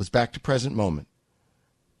 let's back to present moment.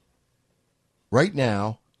 Right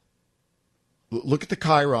now, look at the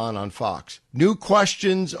Chiron on Fox. New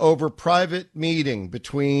questions over private meeting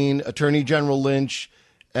between Attorney General Lynch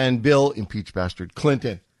and Bill, impeach bastard,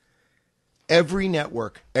 Clinton. Every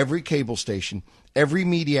network, every cable station, every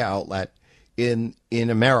media outlet in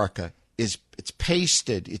America it's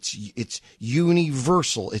pasted. It's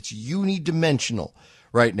universal. It's unidimensional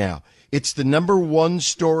right now. It's the number one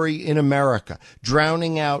story in America,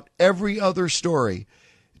 drowning out every other story,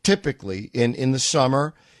 typically in the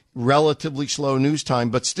summer, relatively slow news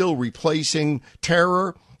time, but still replacing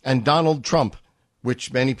terror and Donald Trump,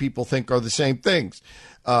 which many people think are the same things.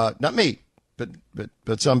 Not me,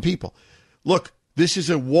 but some people. Look, this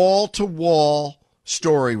is a wall-to-wall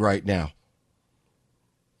story right now.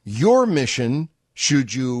 Your mission,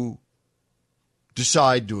 should you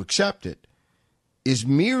decide to accept it, is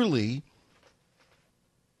merely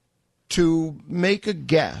to make a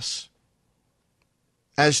guess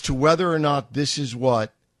as to whether or not this is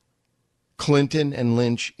what Clinton and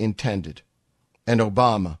Lynch intended, and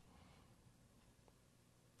Obama.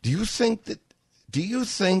 Do you think that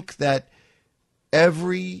that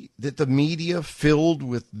the media filled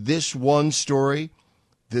with this one story,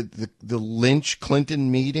 the Lynch Clinton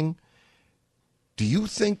meeting, do you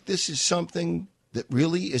think this is something that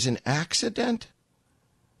really is an accident?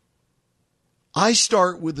 I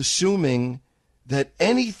start with assuming that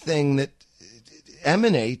anything that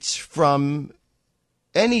emanates from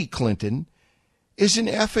any Clinton is an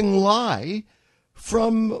effing lie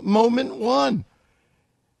from moment one.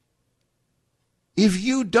 If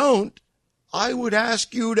you don't, I would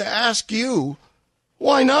ask you to ask you,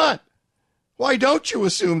 why not? Why don't you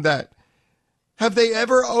assume that? Have they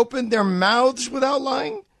ever opened their mouths without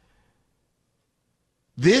lying?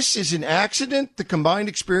 This is an accident, the combined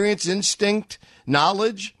experience, instinct,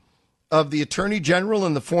 knowledge of the Attorney General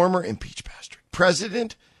and the former impeach bastard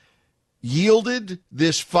president yielded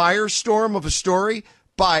this firestorm of a story,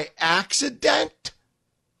 by accident?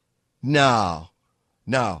 No.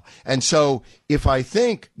 And so if I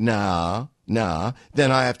think, nah,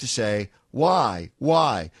 then I have to say, why?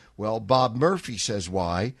 Well, Bob Murphy says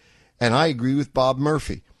why, and I agree with Bob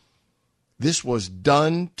Murphy. This was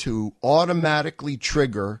done to automatically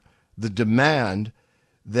trigger the demand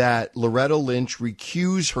that Loretta Lynch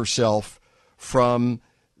recuse herself from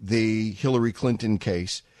the Hillary Clinton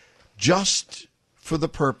case, just for the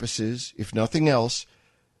purposes, if nothing else,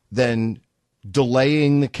 than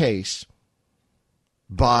delaying the case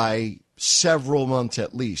by several months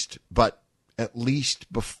at least, but at least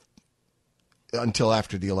until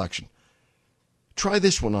after the election. Try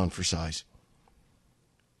this one on for size.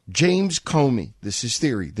 James Comey, this is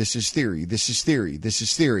theory.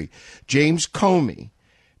 James Comey,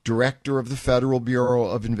 director of the Federal Bureau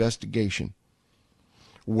of Investigation,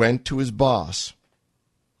 went to his boss,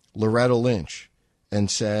 Loretta Lynch,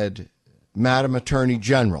 and said, Madam Attorney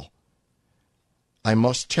General, I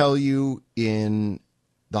must tell you in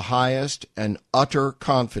the highest and utter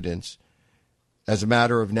confidence, as a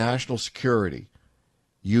matter of national security,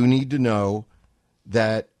 you need to know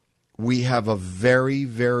that we have a very,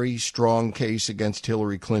 very strong case against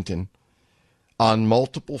Hillary Clinton on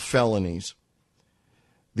multiple felonies.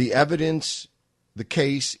 The evidence, the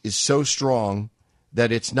case is so strong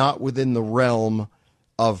that it's not within the realm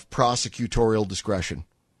of prosecutorial discretion.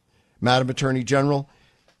 Madam Attorney General,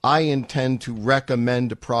 I intend to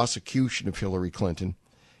recommend a prosecution of Hillary Clinton,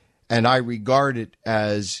 and I regard it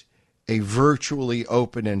as a virtually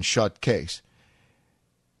open and shut case.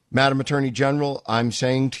 Madam Attorney General, I'm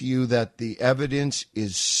saying to you that the evidence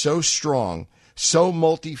is so strong, so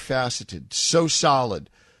multifaceted, so solid,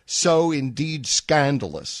 so indeed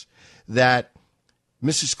scandalous, that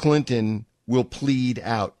Mrs. Clinton will plead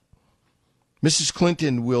out. Mrs.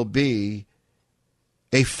 Clinton will be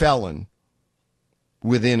a felon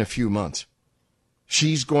within a few months.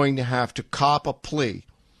 She's going to have to cop a plea.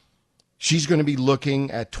 She's going to be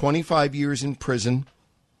looking at 25 years in prison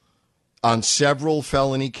on several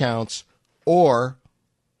felony counts, or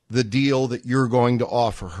the deal that you're going to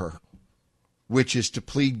offer her, which is to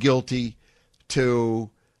plead guilty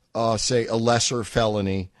to, say, a lesser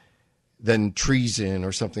felony than treason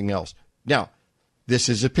or something else. Now, this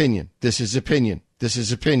is opinion.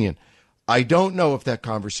 I don't know if that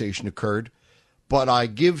conversation occurred, but I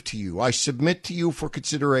submit to you for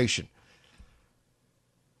consideration.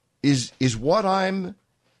 Is what I'm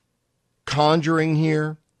conjuring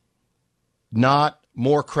here not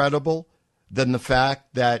more credible than the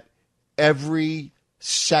fact that every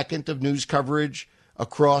second of news coverage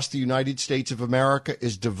across the United States of America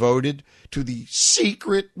is devoted to the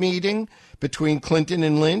secret meeting between Clinton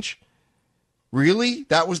and Lynch? Really?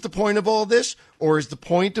 That was the point of all this? Or is the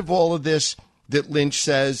point of all of this that Lynch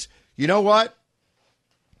says, you know what?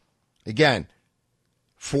 Again,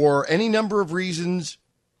 for any number of reasons,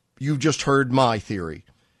 you've just heard my theory.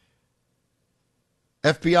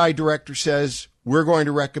 FBI director says, we're going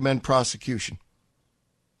to recommend prosecution.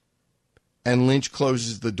 And Lynch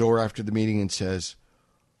closes the door after the meeting and says,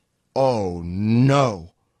 oh,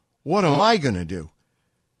 no. What am I going to do?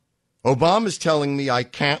 Obama's telling me I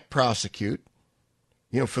can't prosecute,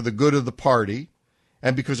 for the good of the party.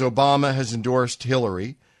 And because Obama has endorsed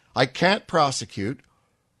Hillary, I can't prosecute.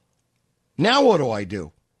 Now what do I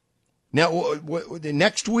do? Now,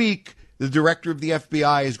 next week, the director of the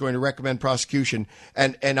FBI is going to recommend prosecution,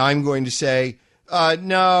 and I'm going to say,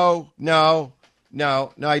 no,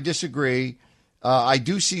 I disagree. I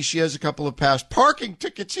do see she has a couple of past parking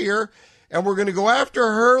tickets here, and we're going to go after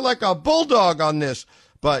her like a bulldog on this.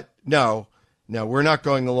 But no, we're not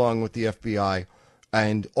going along with the FBI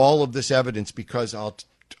and all of this evidence, because I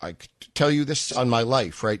tell you this on my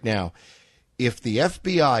life right now. If the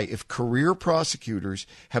FBI, if career prosecutors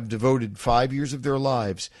have devoted 5 years of their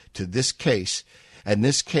lives to this case, and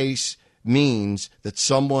this case means that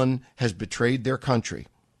someone has betrayed their country,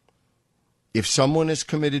 if someone has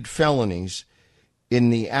committed felonies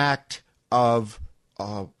in the act of,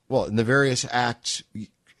 in the various acts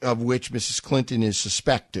of which Mrs. Clinton is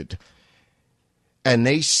suspected, and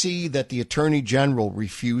they see that the Attorney General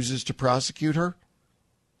refuses to prosecute her,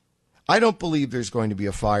 I don't believe there's going to be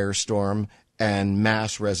a firestorm and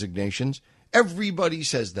mass resignations. Everybody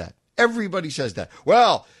says that.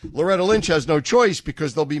 Well, Loretta Lynch has no choice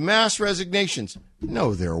because there'll be mass resignations.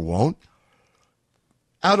 No, there won't.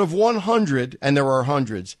 Out of 100, and there are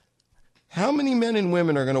hundreds, how many men and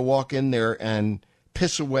women are going to walk in there and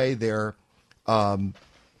piss away their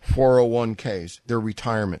 401ks, their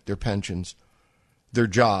retirement, their pensions, their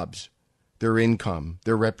jobs, their income,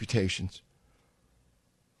 their reputations?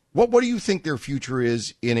 What do you think their future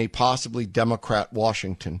is in a possibly Democrat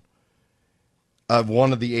Washington of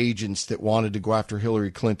one of the agents that wanted to go after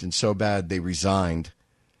Hillary Clinton so bad they resigned?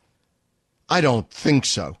 I don't think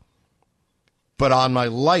so. But on my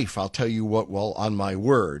life, I'll tell you what, well, on my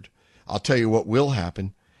word, I'll tell you what will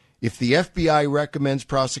happen. If the FBI recommends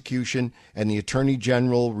prosecution and the Attorney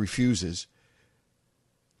General refuses,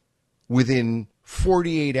 within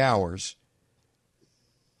 48 hours,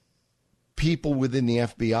 people within the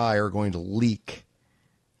FBI are going to leak.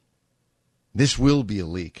 This will be a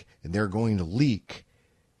leak, and they're going to leak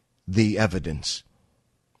the evidence.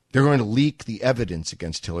 They're going to leak the evidence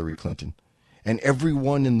against Hillary Clinton. And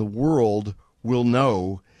everyone in the world will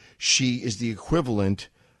know she is the equivalent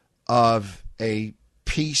of a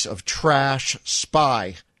piece of trash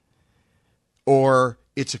spy, or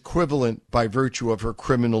its equivalent by virtue of her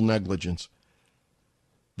criminal negligence.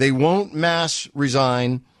 They won't mass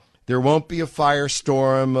resign. There won't be a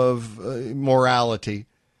firestorm of morality,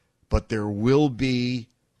 but there will be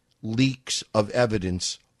leaks of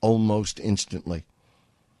evidence almost instantly.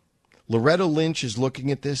 Loretta Lynch is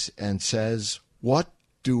looking at this and says, what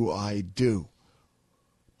do I do?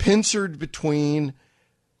 Pincered between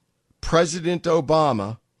President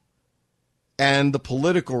Obama and the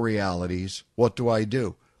political realities, what do I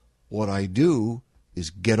do? What I do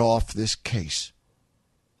is get off this case.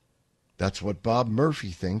 That's what Bob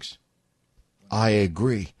Murphy thinks. I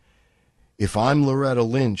agree. If I'm Loretta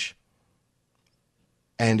Lynch,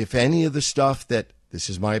 and if any of the stuff that, this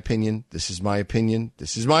is my opinion, this is my opinion,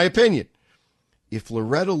 this is my opinion, if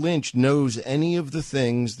Loretta Lynch knows any of the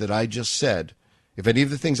things that I just said, if any of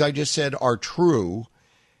the things I just said are true,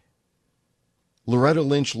 Loretta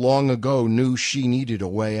Lynch long ago knew she needed a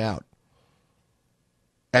way out.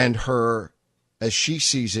 And her, as she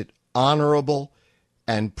sees it, honorable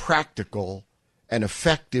and practical and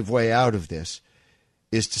effective way out of this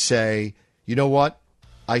is to say, you know what?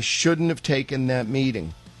 I shouldn't have taken that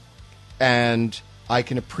meeting. And I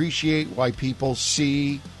can appreciate why people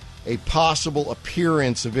see a possible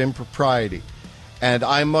appearance of impropriety. And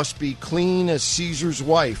I must be clean as Caesar's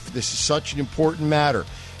wife. This is such an important matter.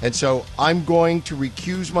 And so I'm going to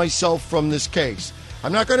recuse myself from this case.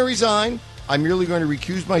 I'm not going to resign. I'm merely going to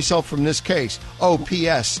recuse myself from this case. Oh,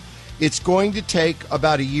 P.S. It's going to take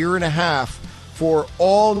about a year and a half for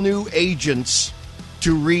all new agents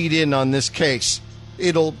to read in on this case.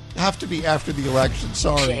 It'll have to be after the election.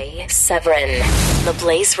 Sorry. Jay Severin, the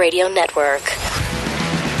Blaze Radio Network.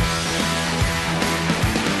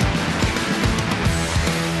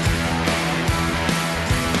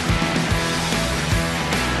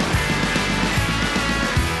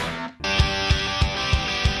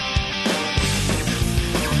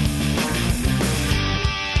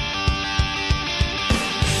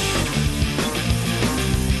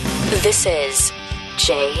 This is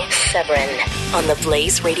Jay Severin on the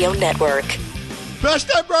Blaze Radio Network. Best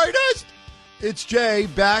and brightest! It's Jay,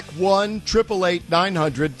 back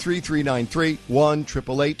 1-888-900-3393.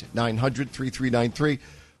 1-888-900-3393.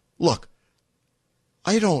 Look,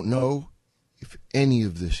 I don't know if any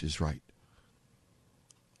of this is right.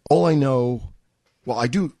 All I know, well, I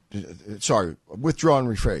do, sorry, withdraw and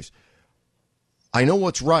rephrase. I know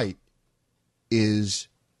what's right is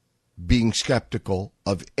being skeptical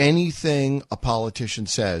of anything a politician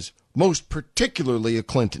says, most particularly a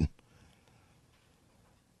Clinton.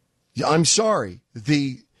 I'm sorry,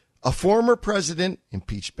 a former president,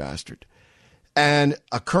 impeached bastard, and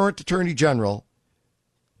a current attorney general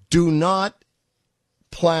do not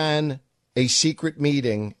plan a secret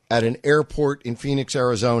meeting at an airport in Phoenix,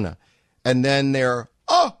 Arizona, and then they're,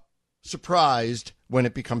 surprised when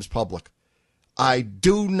it becomes public. I've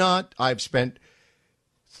spent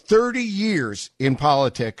 30 years in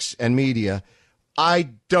politics and media. I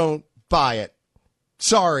don't buy it.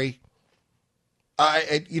 Sorry.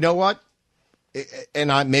 You know what?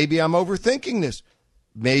 And maybe I'm overthinking this.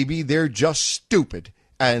 Maybe they're just stupid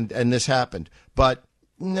and this happened. But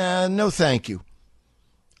nah, no thank you.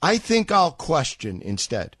 I think I'll question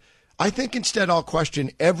instead. I think instead I'll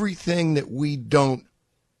question everything that we don't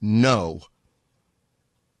know.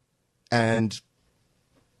 And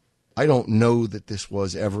I don't know that this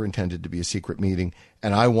was ever intended to be a secret meeting,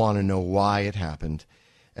 and I want to know why it happened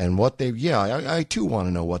and what they, I too want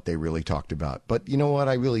to know what they really talked about. But you know what?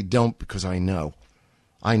 I really don't, because I know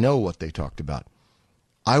what they talked about.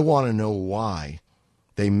 I want to know why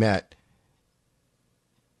they met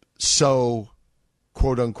so,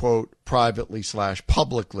 quote unquote, privately /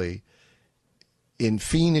 publicly in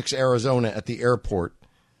Phoenix, Arizona at the airport,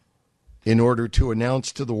 in order to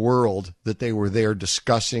announce to the world that they were there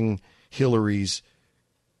discussing Hillary's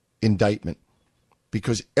indictment.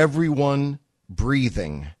 Because everyone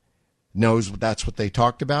breathing knows that's what they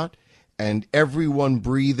talked about, and everyone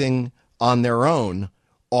breathing on their own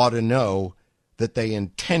ought to know that they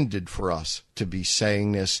intended for us to be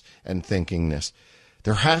saying this and thinking this.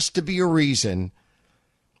 There has to be a reason.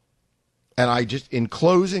 And I just, in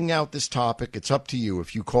closing out this topic, it's up to you.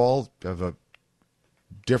 If you have a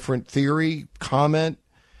different theory, comment,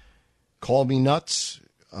 call me nuts.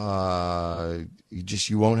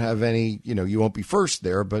 You won't have any, you won't be first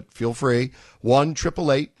there, but feel free.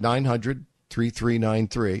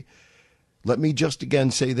 1-888-900-3393. Let me just again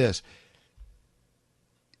say this.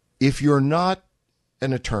 If you're not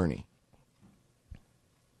an attorney,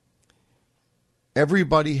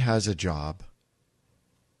 everybody has a job.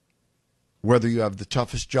 Whether you have the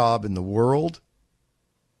toughest job in the world,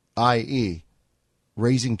 i.e.,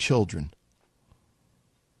 raising children,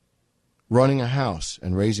 running a house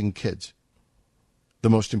and raising kids, the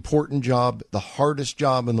most important job, the hardest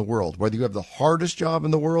job in the world, whether you have the hardest job in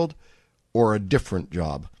the world or a different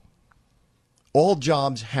job. All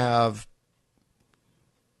jobs have,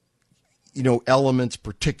 elements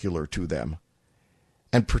particular to them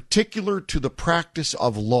and particular to the practice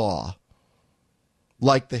of law,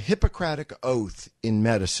 like the Hippocratic Oath in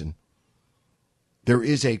medicine. There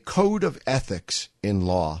is a code of ethics in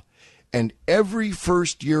law, and every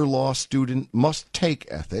first-year law student must take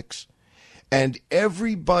ethics, and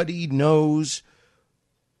everybody knows,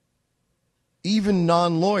 even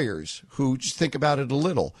non-lawyers who just think about it a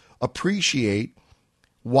little, appreciate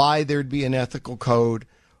why there'd be an ethical code,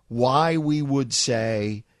 why we would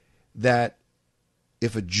say that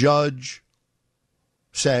if a judge,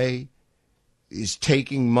 say, is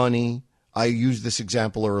taking money, I used this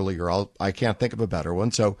example earlier, I can't think of a better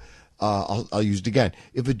one, so I'll use it again.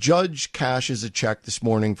 If a judge cashes a check this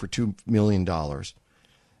morning for $2 million,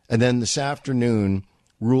 and then this afternoon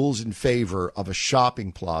rules in favor of a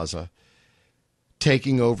shopping plaza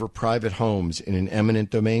taking over private homes in an eminent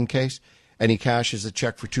domain case, and he cashes a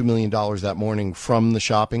check for $2 million that morning from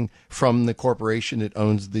the corporation that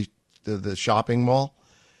owns the shopping mall,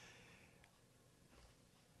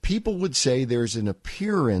 people would say there's an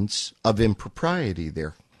appearance of impropriety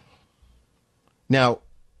there. Now,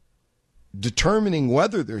 determining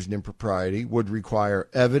whether there's an impropriety would require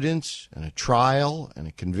evidence and a trial and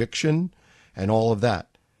a conviction and all of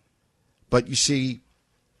that. But you see,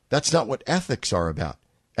 that's not what ethics are about.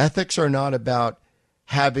 Ethics are not about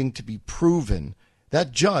having to be proven.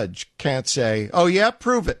 That judge can't say, oh yeah,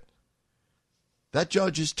 prove it. That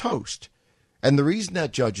judge is toast. And the reason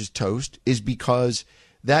that judge is toast is because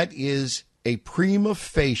that is a prima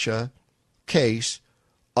facie case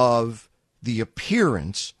of the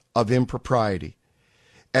appearance of impropriety.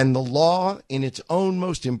 And the law, in its own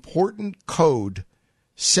most important code,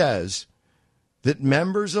 says that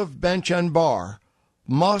members of bench and bar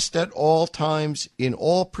must at all times in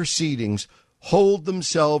all proceedings hold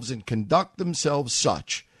themselves and conduct themselves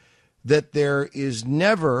such that there is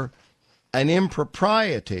never an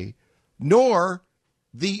impropriety nor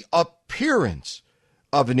the appearance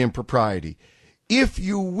of an impropriety. If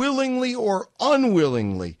you willingly or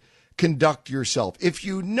unwillingly conduct yourself, if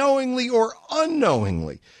you knowingly or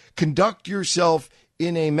unknowingly conduct yourself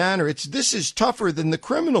in a manner, this is tougher than the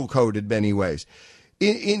criminal code in many ways.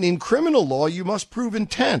 In criminal law, you must prove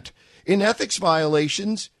intent. In ethics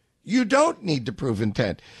violations, you don't need to prove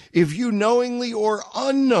intent. If you knowingly or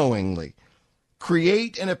unknowingly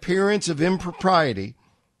create an appearance of impropriety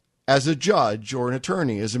as a judge or an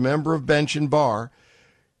attorney, as a member of bench and bar,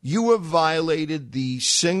 you have violated the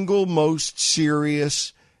single most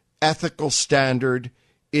serious ethical standard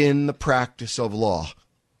in the practice of law.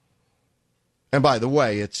 And by the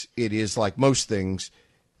way, it is like most things,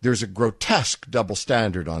 there's a grotesque double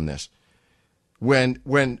standard on this. When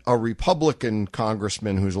a Republican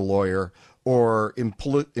congressman who's a lawyer, or in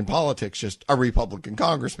politics, just a Republican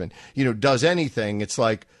congressman, does anything, it's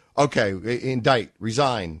like, okay, indict,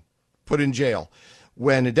 resign, put in jail.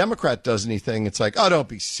 When a Democrat does anything, it's like, oh, don't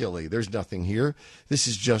be silly. There's nothing here. This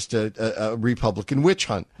is just a Republican witch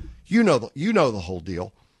hunt. You know the whole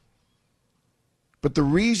deal. But the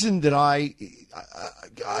reason that I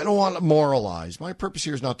don't want to moralize. My purpose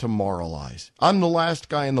here is not to moralize. I'm the last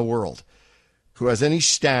guy in the world who has any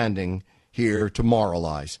standing here to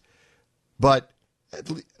moralize. But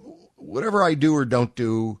whatever I do or don't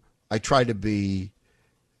do, I try to be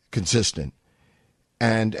consistent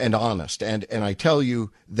and honest. And I tell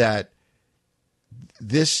you that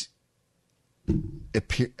this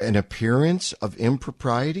an appearance of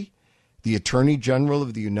impropriety, the Attorney General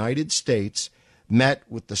of the United States met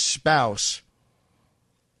with the spouse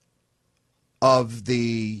of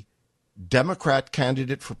the Democrat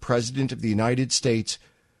candidate for President of the United States,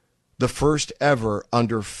 the first ever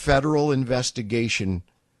under federal investigation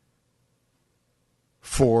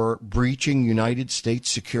for breaching United States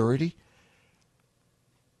security.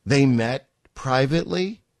 They met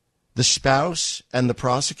privately, the spouse and the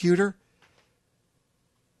prosecutor.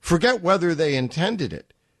 Forget whether they intended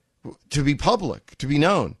it to be public, to be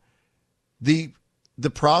known. The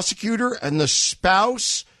prosecutor and the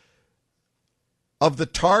spouse of the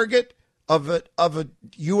target of a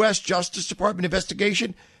U.S. Justice Department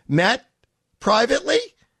investigation met privately?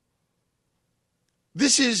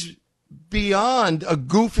 This is beyond a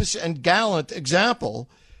goofus and gallant example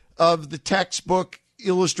of the textbook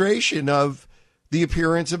illustration of the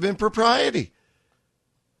appearance of impropriety.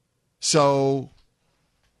 So,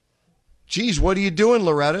 geez, what are you doing,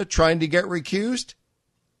 Loretta? Trying to get recused?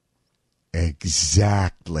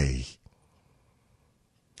 Exactly.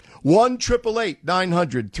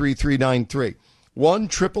 1-888-900-3393.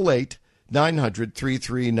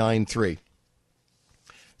 1-888-900-3393.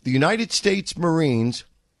 The United States Marines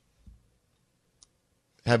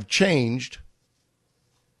have changed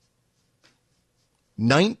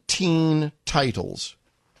 19 titles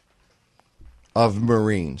of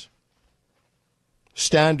Marines,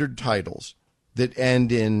 standard titles that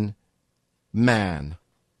end in man.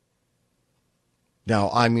 Now,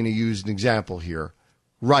 I'm going to use an example here.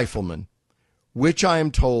 Rifleman, which I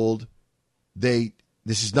am told this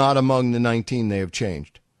is not among the 19 they have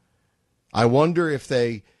changed. I wonder if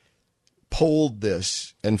they polled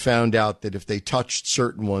this and found out that if they touched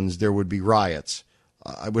certain ones, there would be riots.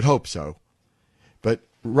 I would hope so. But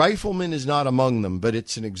rifleman is not among them, but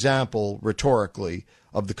it's an example, rhetorically,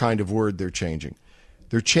 of the kind of word they're changing.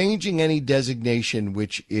 They're changing any designation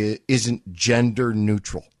which isn't gender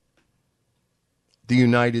neutral. The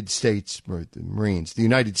United States Marines.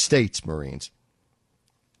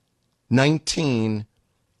 19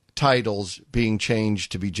 titles being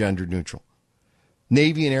changed to be gender neutral.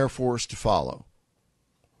 Navy and Air Force to follow.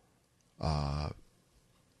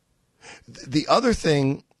 The other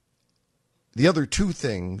two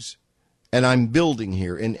things, and I'm building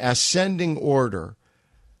here in ascending order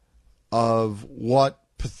of what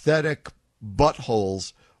pathetic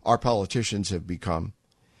buttholes our politicians have become,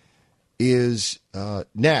 is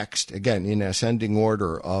next, again, in ascending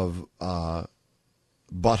order of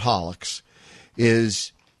buttholics,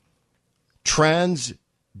 is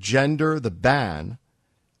transgender, the ban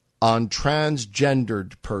on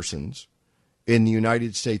transgendered persons in the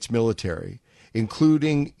United States military,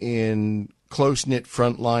 including in close-knit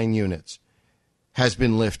frontline units, has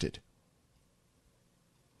been lifted.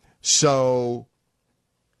 So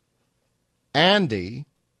Andy,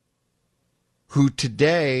 who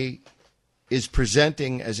today is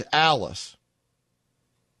presenting as Alice,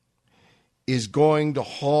 is going to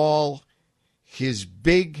haul his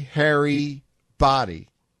big, hairy body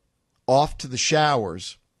off to the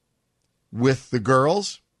showers with the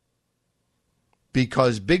girls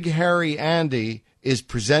because Big Hairy Andy is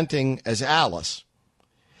presenting as Alice.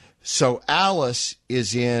 So Alice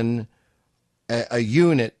is in a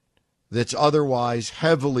unit that's otherwise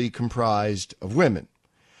heavily comprised of women.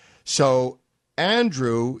 So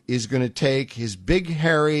Andrew is going to take his big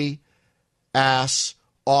hairy ass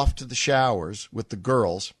off to the showers with the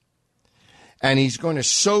girls, and he's going to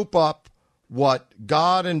soap up what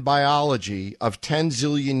God and biology of 10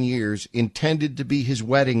 zillion years intended to be his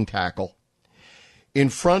wedding tackle in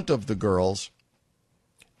front of the girls,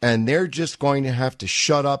 and they're just going to have to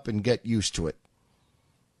shut up and get used to it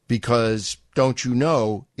because, don't you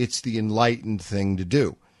know, it's the enlightened thing to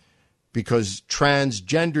do, because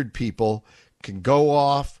transgendered people can go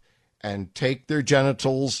off and take their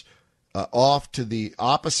genitals off to the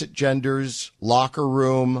opposite gender's locker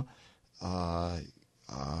room,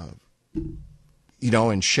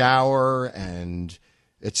 and shower and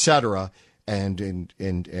etc. And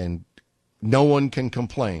no one can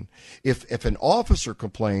complain. If an officer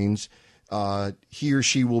complains, he or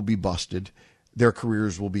she will be busted. Their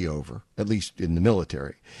careers will be over, at least in the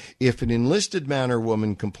military. If an enlisted man or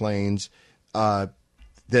woman complains, then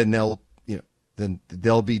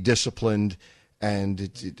they'll be disciplined, and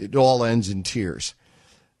it all ends in tears.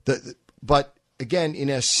 But again, in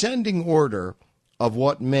ascending order of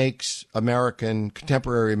what makes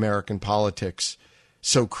contemporary American politics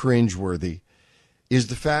so cringeworthy is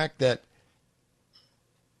the fact that,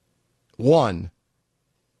 one,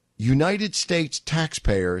 United States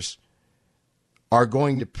taxpayers are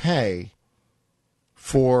going to pay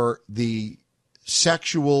for the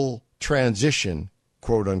sexual transition,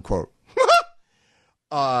 quote unquote,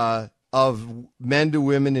 of men to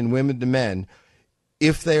women and women to men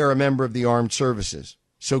if they are a member of the armed services.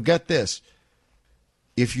 So get this.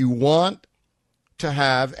 If you want to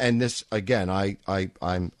have, and this again,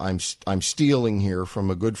 I'm stealing here from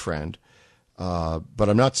a good friend, but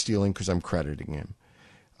I'm not stealing because I'm crediting him.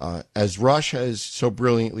 As Rush has so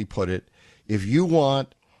brilliantly put it, if you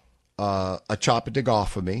want a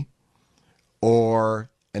chopadicophomy or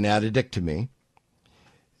an addictomy,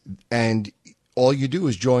 and all you do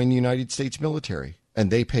is join the United States military, and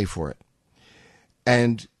they pay for it.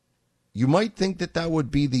 And you might think that that would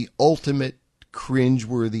be the ultimate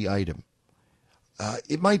cringeworthy item.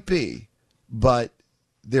 It might be, but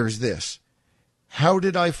there's this. How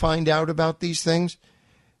did I find out about these things?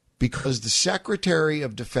 Because the Secretary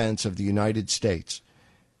of Defense of the United States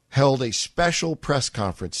held a special press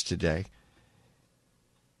conference today,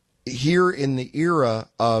 here in the era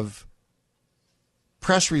of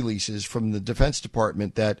press releases from the Defense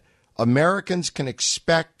Department that Americans can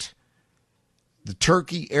expect the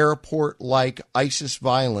Turkey airport-like ISIS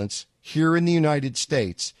violence here in the United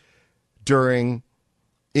States during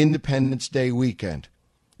Independence Day weekend.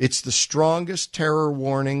 It's the strongest terror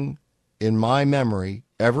warning in my memory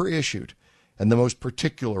ever issued, and the most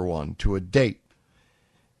particular one to a date.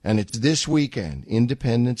 And it's this weekend,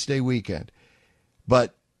 Independence Day weekend.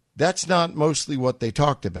 But that's not mostly what they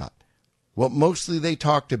talked about. What mostly they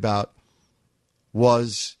talked about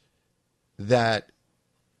was that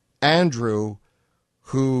Andrew,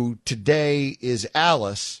 who today is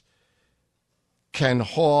Alice, can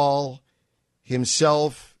haul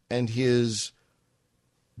himself and his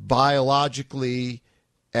biologically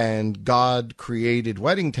and God-created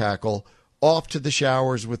wedding tackle off to the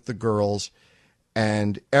showers with the girls,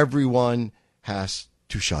 and everyone has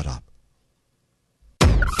to shut up.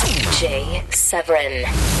 Jay Severin,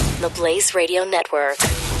 the Blaze Radio Network.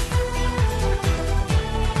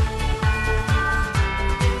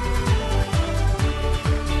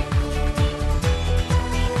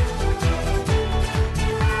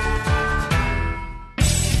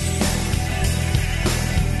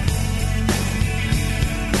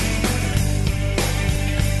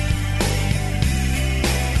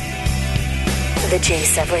 The Jay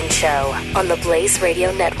Severin Show on the Blaze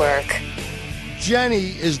Radio Network. Jenny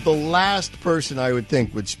is the last person I would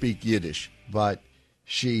think would speak Yiddish, but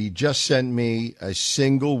she just sent me a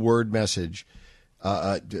single word message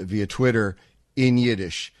via Twitter in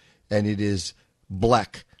Yiddish, and it is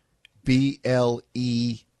Bleck,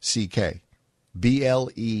 B-L-E-C-K,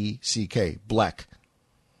 B-L-E-C-K, Bleck.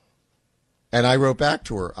 And I wrote back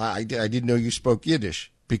to her, I didn't know you spoke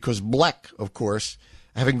Yiddish, because Bleck, of course,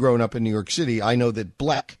 having grown up in New York City, I know that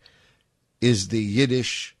Bleck is the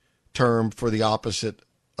Yiddish term for the opposite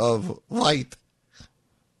of white.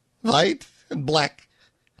 White and black.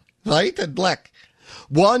 White and black.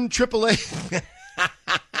 1-888.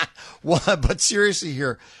 But seriously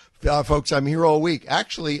here, folks, I'm here all week.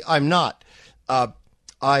 Actually, I'm not. I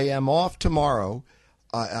am off tomorrow.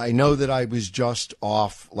 I know that I was just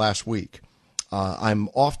off last week. I'm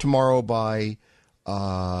off tomorrow by...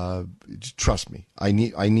 trust me, I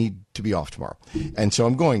need to be off tomorrow, and so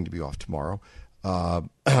I'm going to be off tomorrow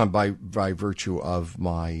by virtue of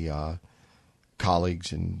my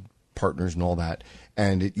colleagues and partners and all that,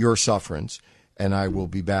 and at your sufferance. And I will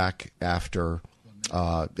be back after.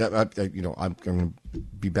 I'm going to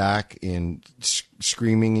be back in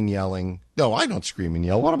screaming and yelling. No, I don't scream and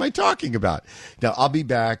yell. What am I talking about? Now I'll be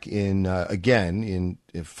back in again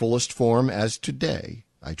in fullest form as today,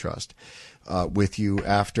 I trust. With you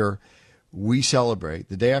after we celebrate,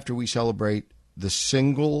 the day after we celebrate the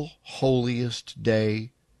single holiest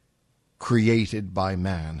day created by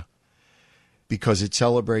man, because it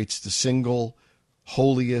celebrates the single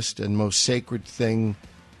holiest and most sacred thing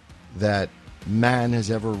that man has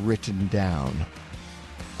ever written down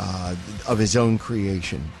of his own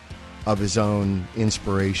creation, of his own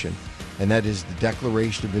inspiration, and that is the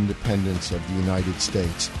Declaration of Independence of the United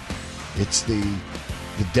States. It's the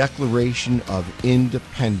Declaration of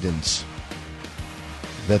Independence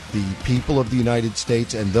that the people of the United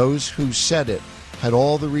States and those who said it had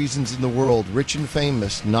all the reasons in the world, rich and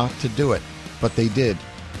famous, not to do it, but they did.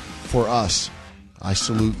 For us, I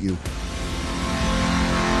salute you.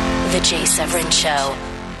 The Jay Severin Show,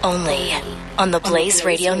 only on the Blaze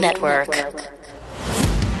Radio Network.